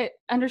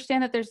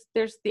 Understand that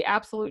there's the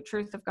absolute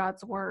truth of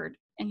God's word,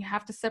 and you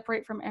have to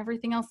separate from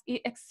everything else,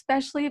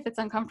 especially if it's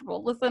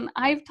uncomfortable. Listen,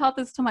 I've taught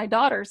this to my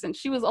daughter since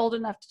she was old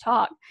enough to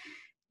talk.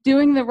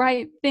 Doing the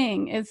right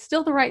thing is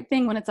still the right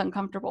thing when it's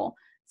uncomfortable.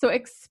 So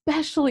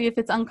especially if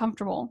it's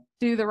uncomfortable,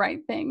 do the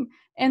right thing.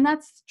 And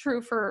that's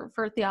true for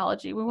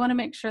theology. We want to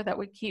make sure that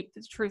we keep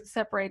the truth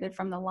separated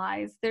from the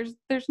lies. There's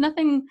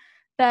nothing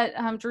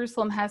that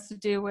Jerusalem has to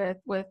do with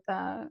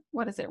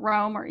what is it,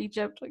 Rome or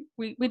Egypt. Like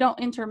we don't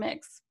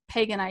intermix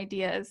pagan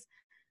ideas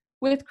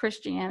with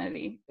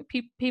Christianity.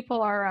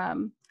 People are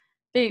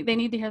they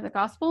need to hear the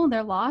gospel.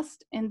 They're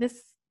lost, and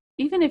this,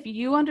 even if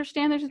you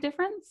understand there's a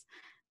difference,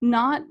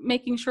 not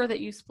making sure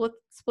that you split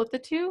the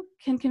two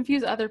can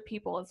confuse other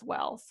people as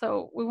well.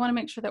 So we want to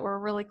make sure that we're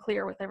really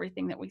clear with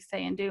everything that we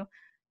say and do,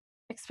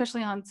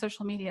 especially on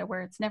social media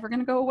where it's never going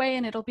to go away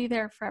and it'll be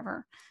there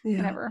forever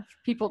and ever for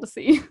people to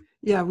see.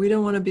 Yeah, we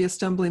don't want to be a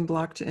stumbling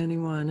block to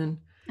anyone. And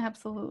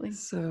absolutely.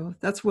 So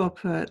that's well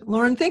put.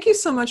 Lauren, thank you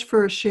so much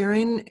for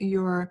sharing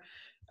your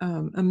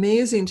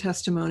amazing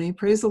testimony.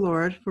 Praise the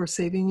Lord for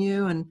saving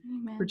you and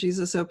Amen. For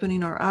Jesus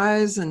opening our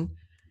eyes, and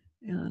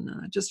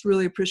just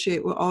really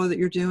appreciate all that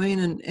you're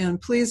doing.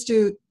 And please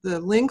do, the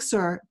links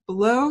are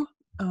below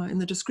in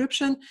the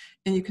description,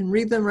 and you can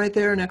read them right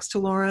there next to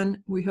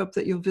Lauren. We hope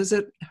that you'll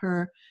visit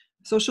her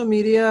social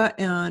media.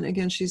 And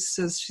again, she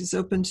says she's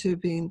open to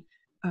being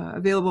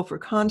available for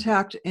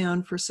contact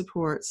and for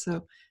support.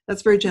 So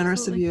that's very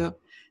generous of you.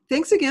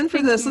 Thanks again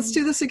for this. Let's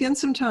do this again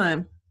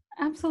sometime.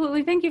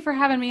 Absolutely. Thank you for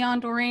having me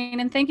on, Doreen.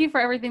 And thank you for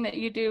everything that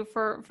you do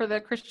for the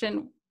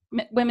Christian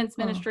women's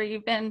ministry.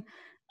 You've been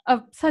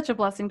such a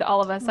blessing to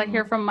all of us. I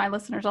hear from my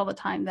listeners all the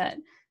time that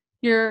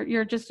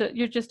you're just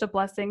a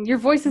blessing. Your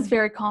voice is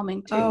very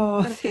calming too.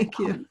 Oh, thank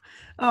you.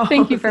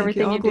 Thank you for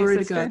everything you do, glory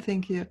sister. to God.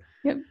 Thank you.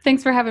 Yep.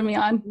 Thanks for having me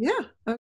on. Yeah.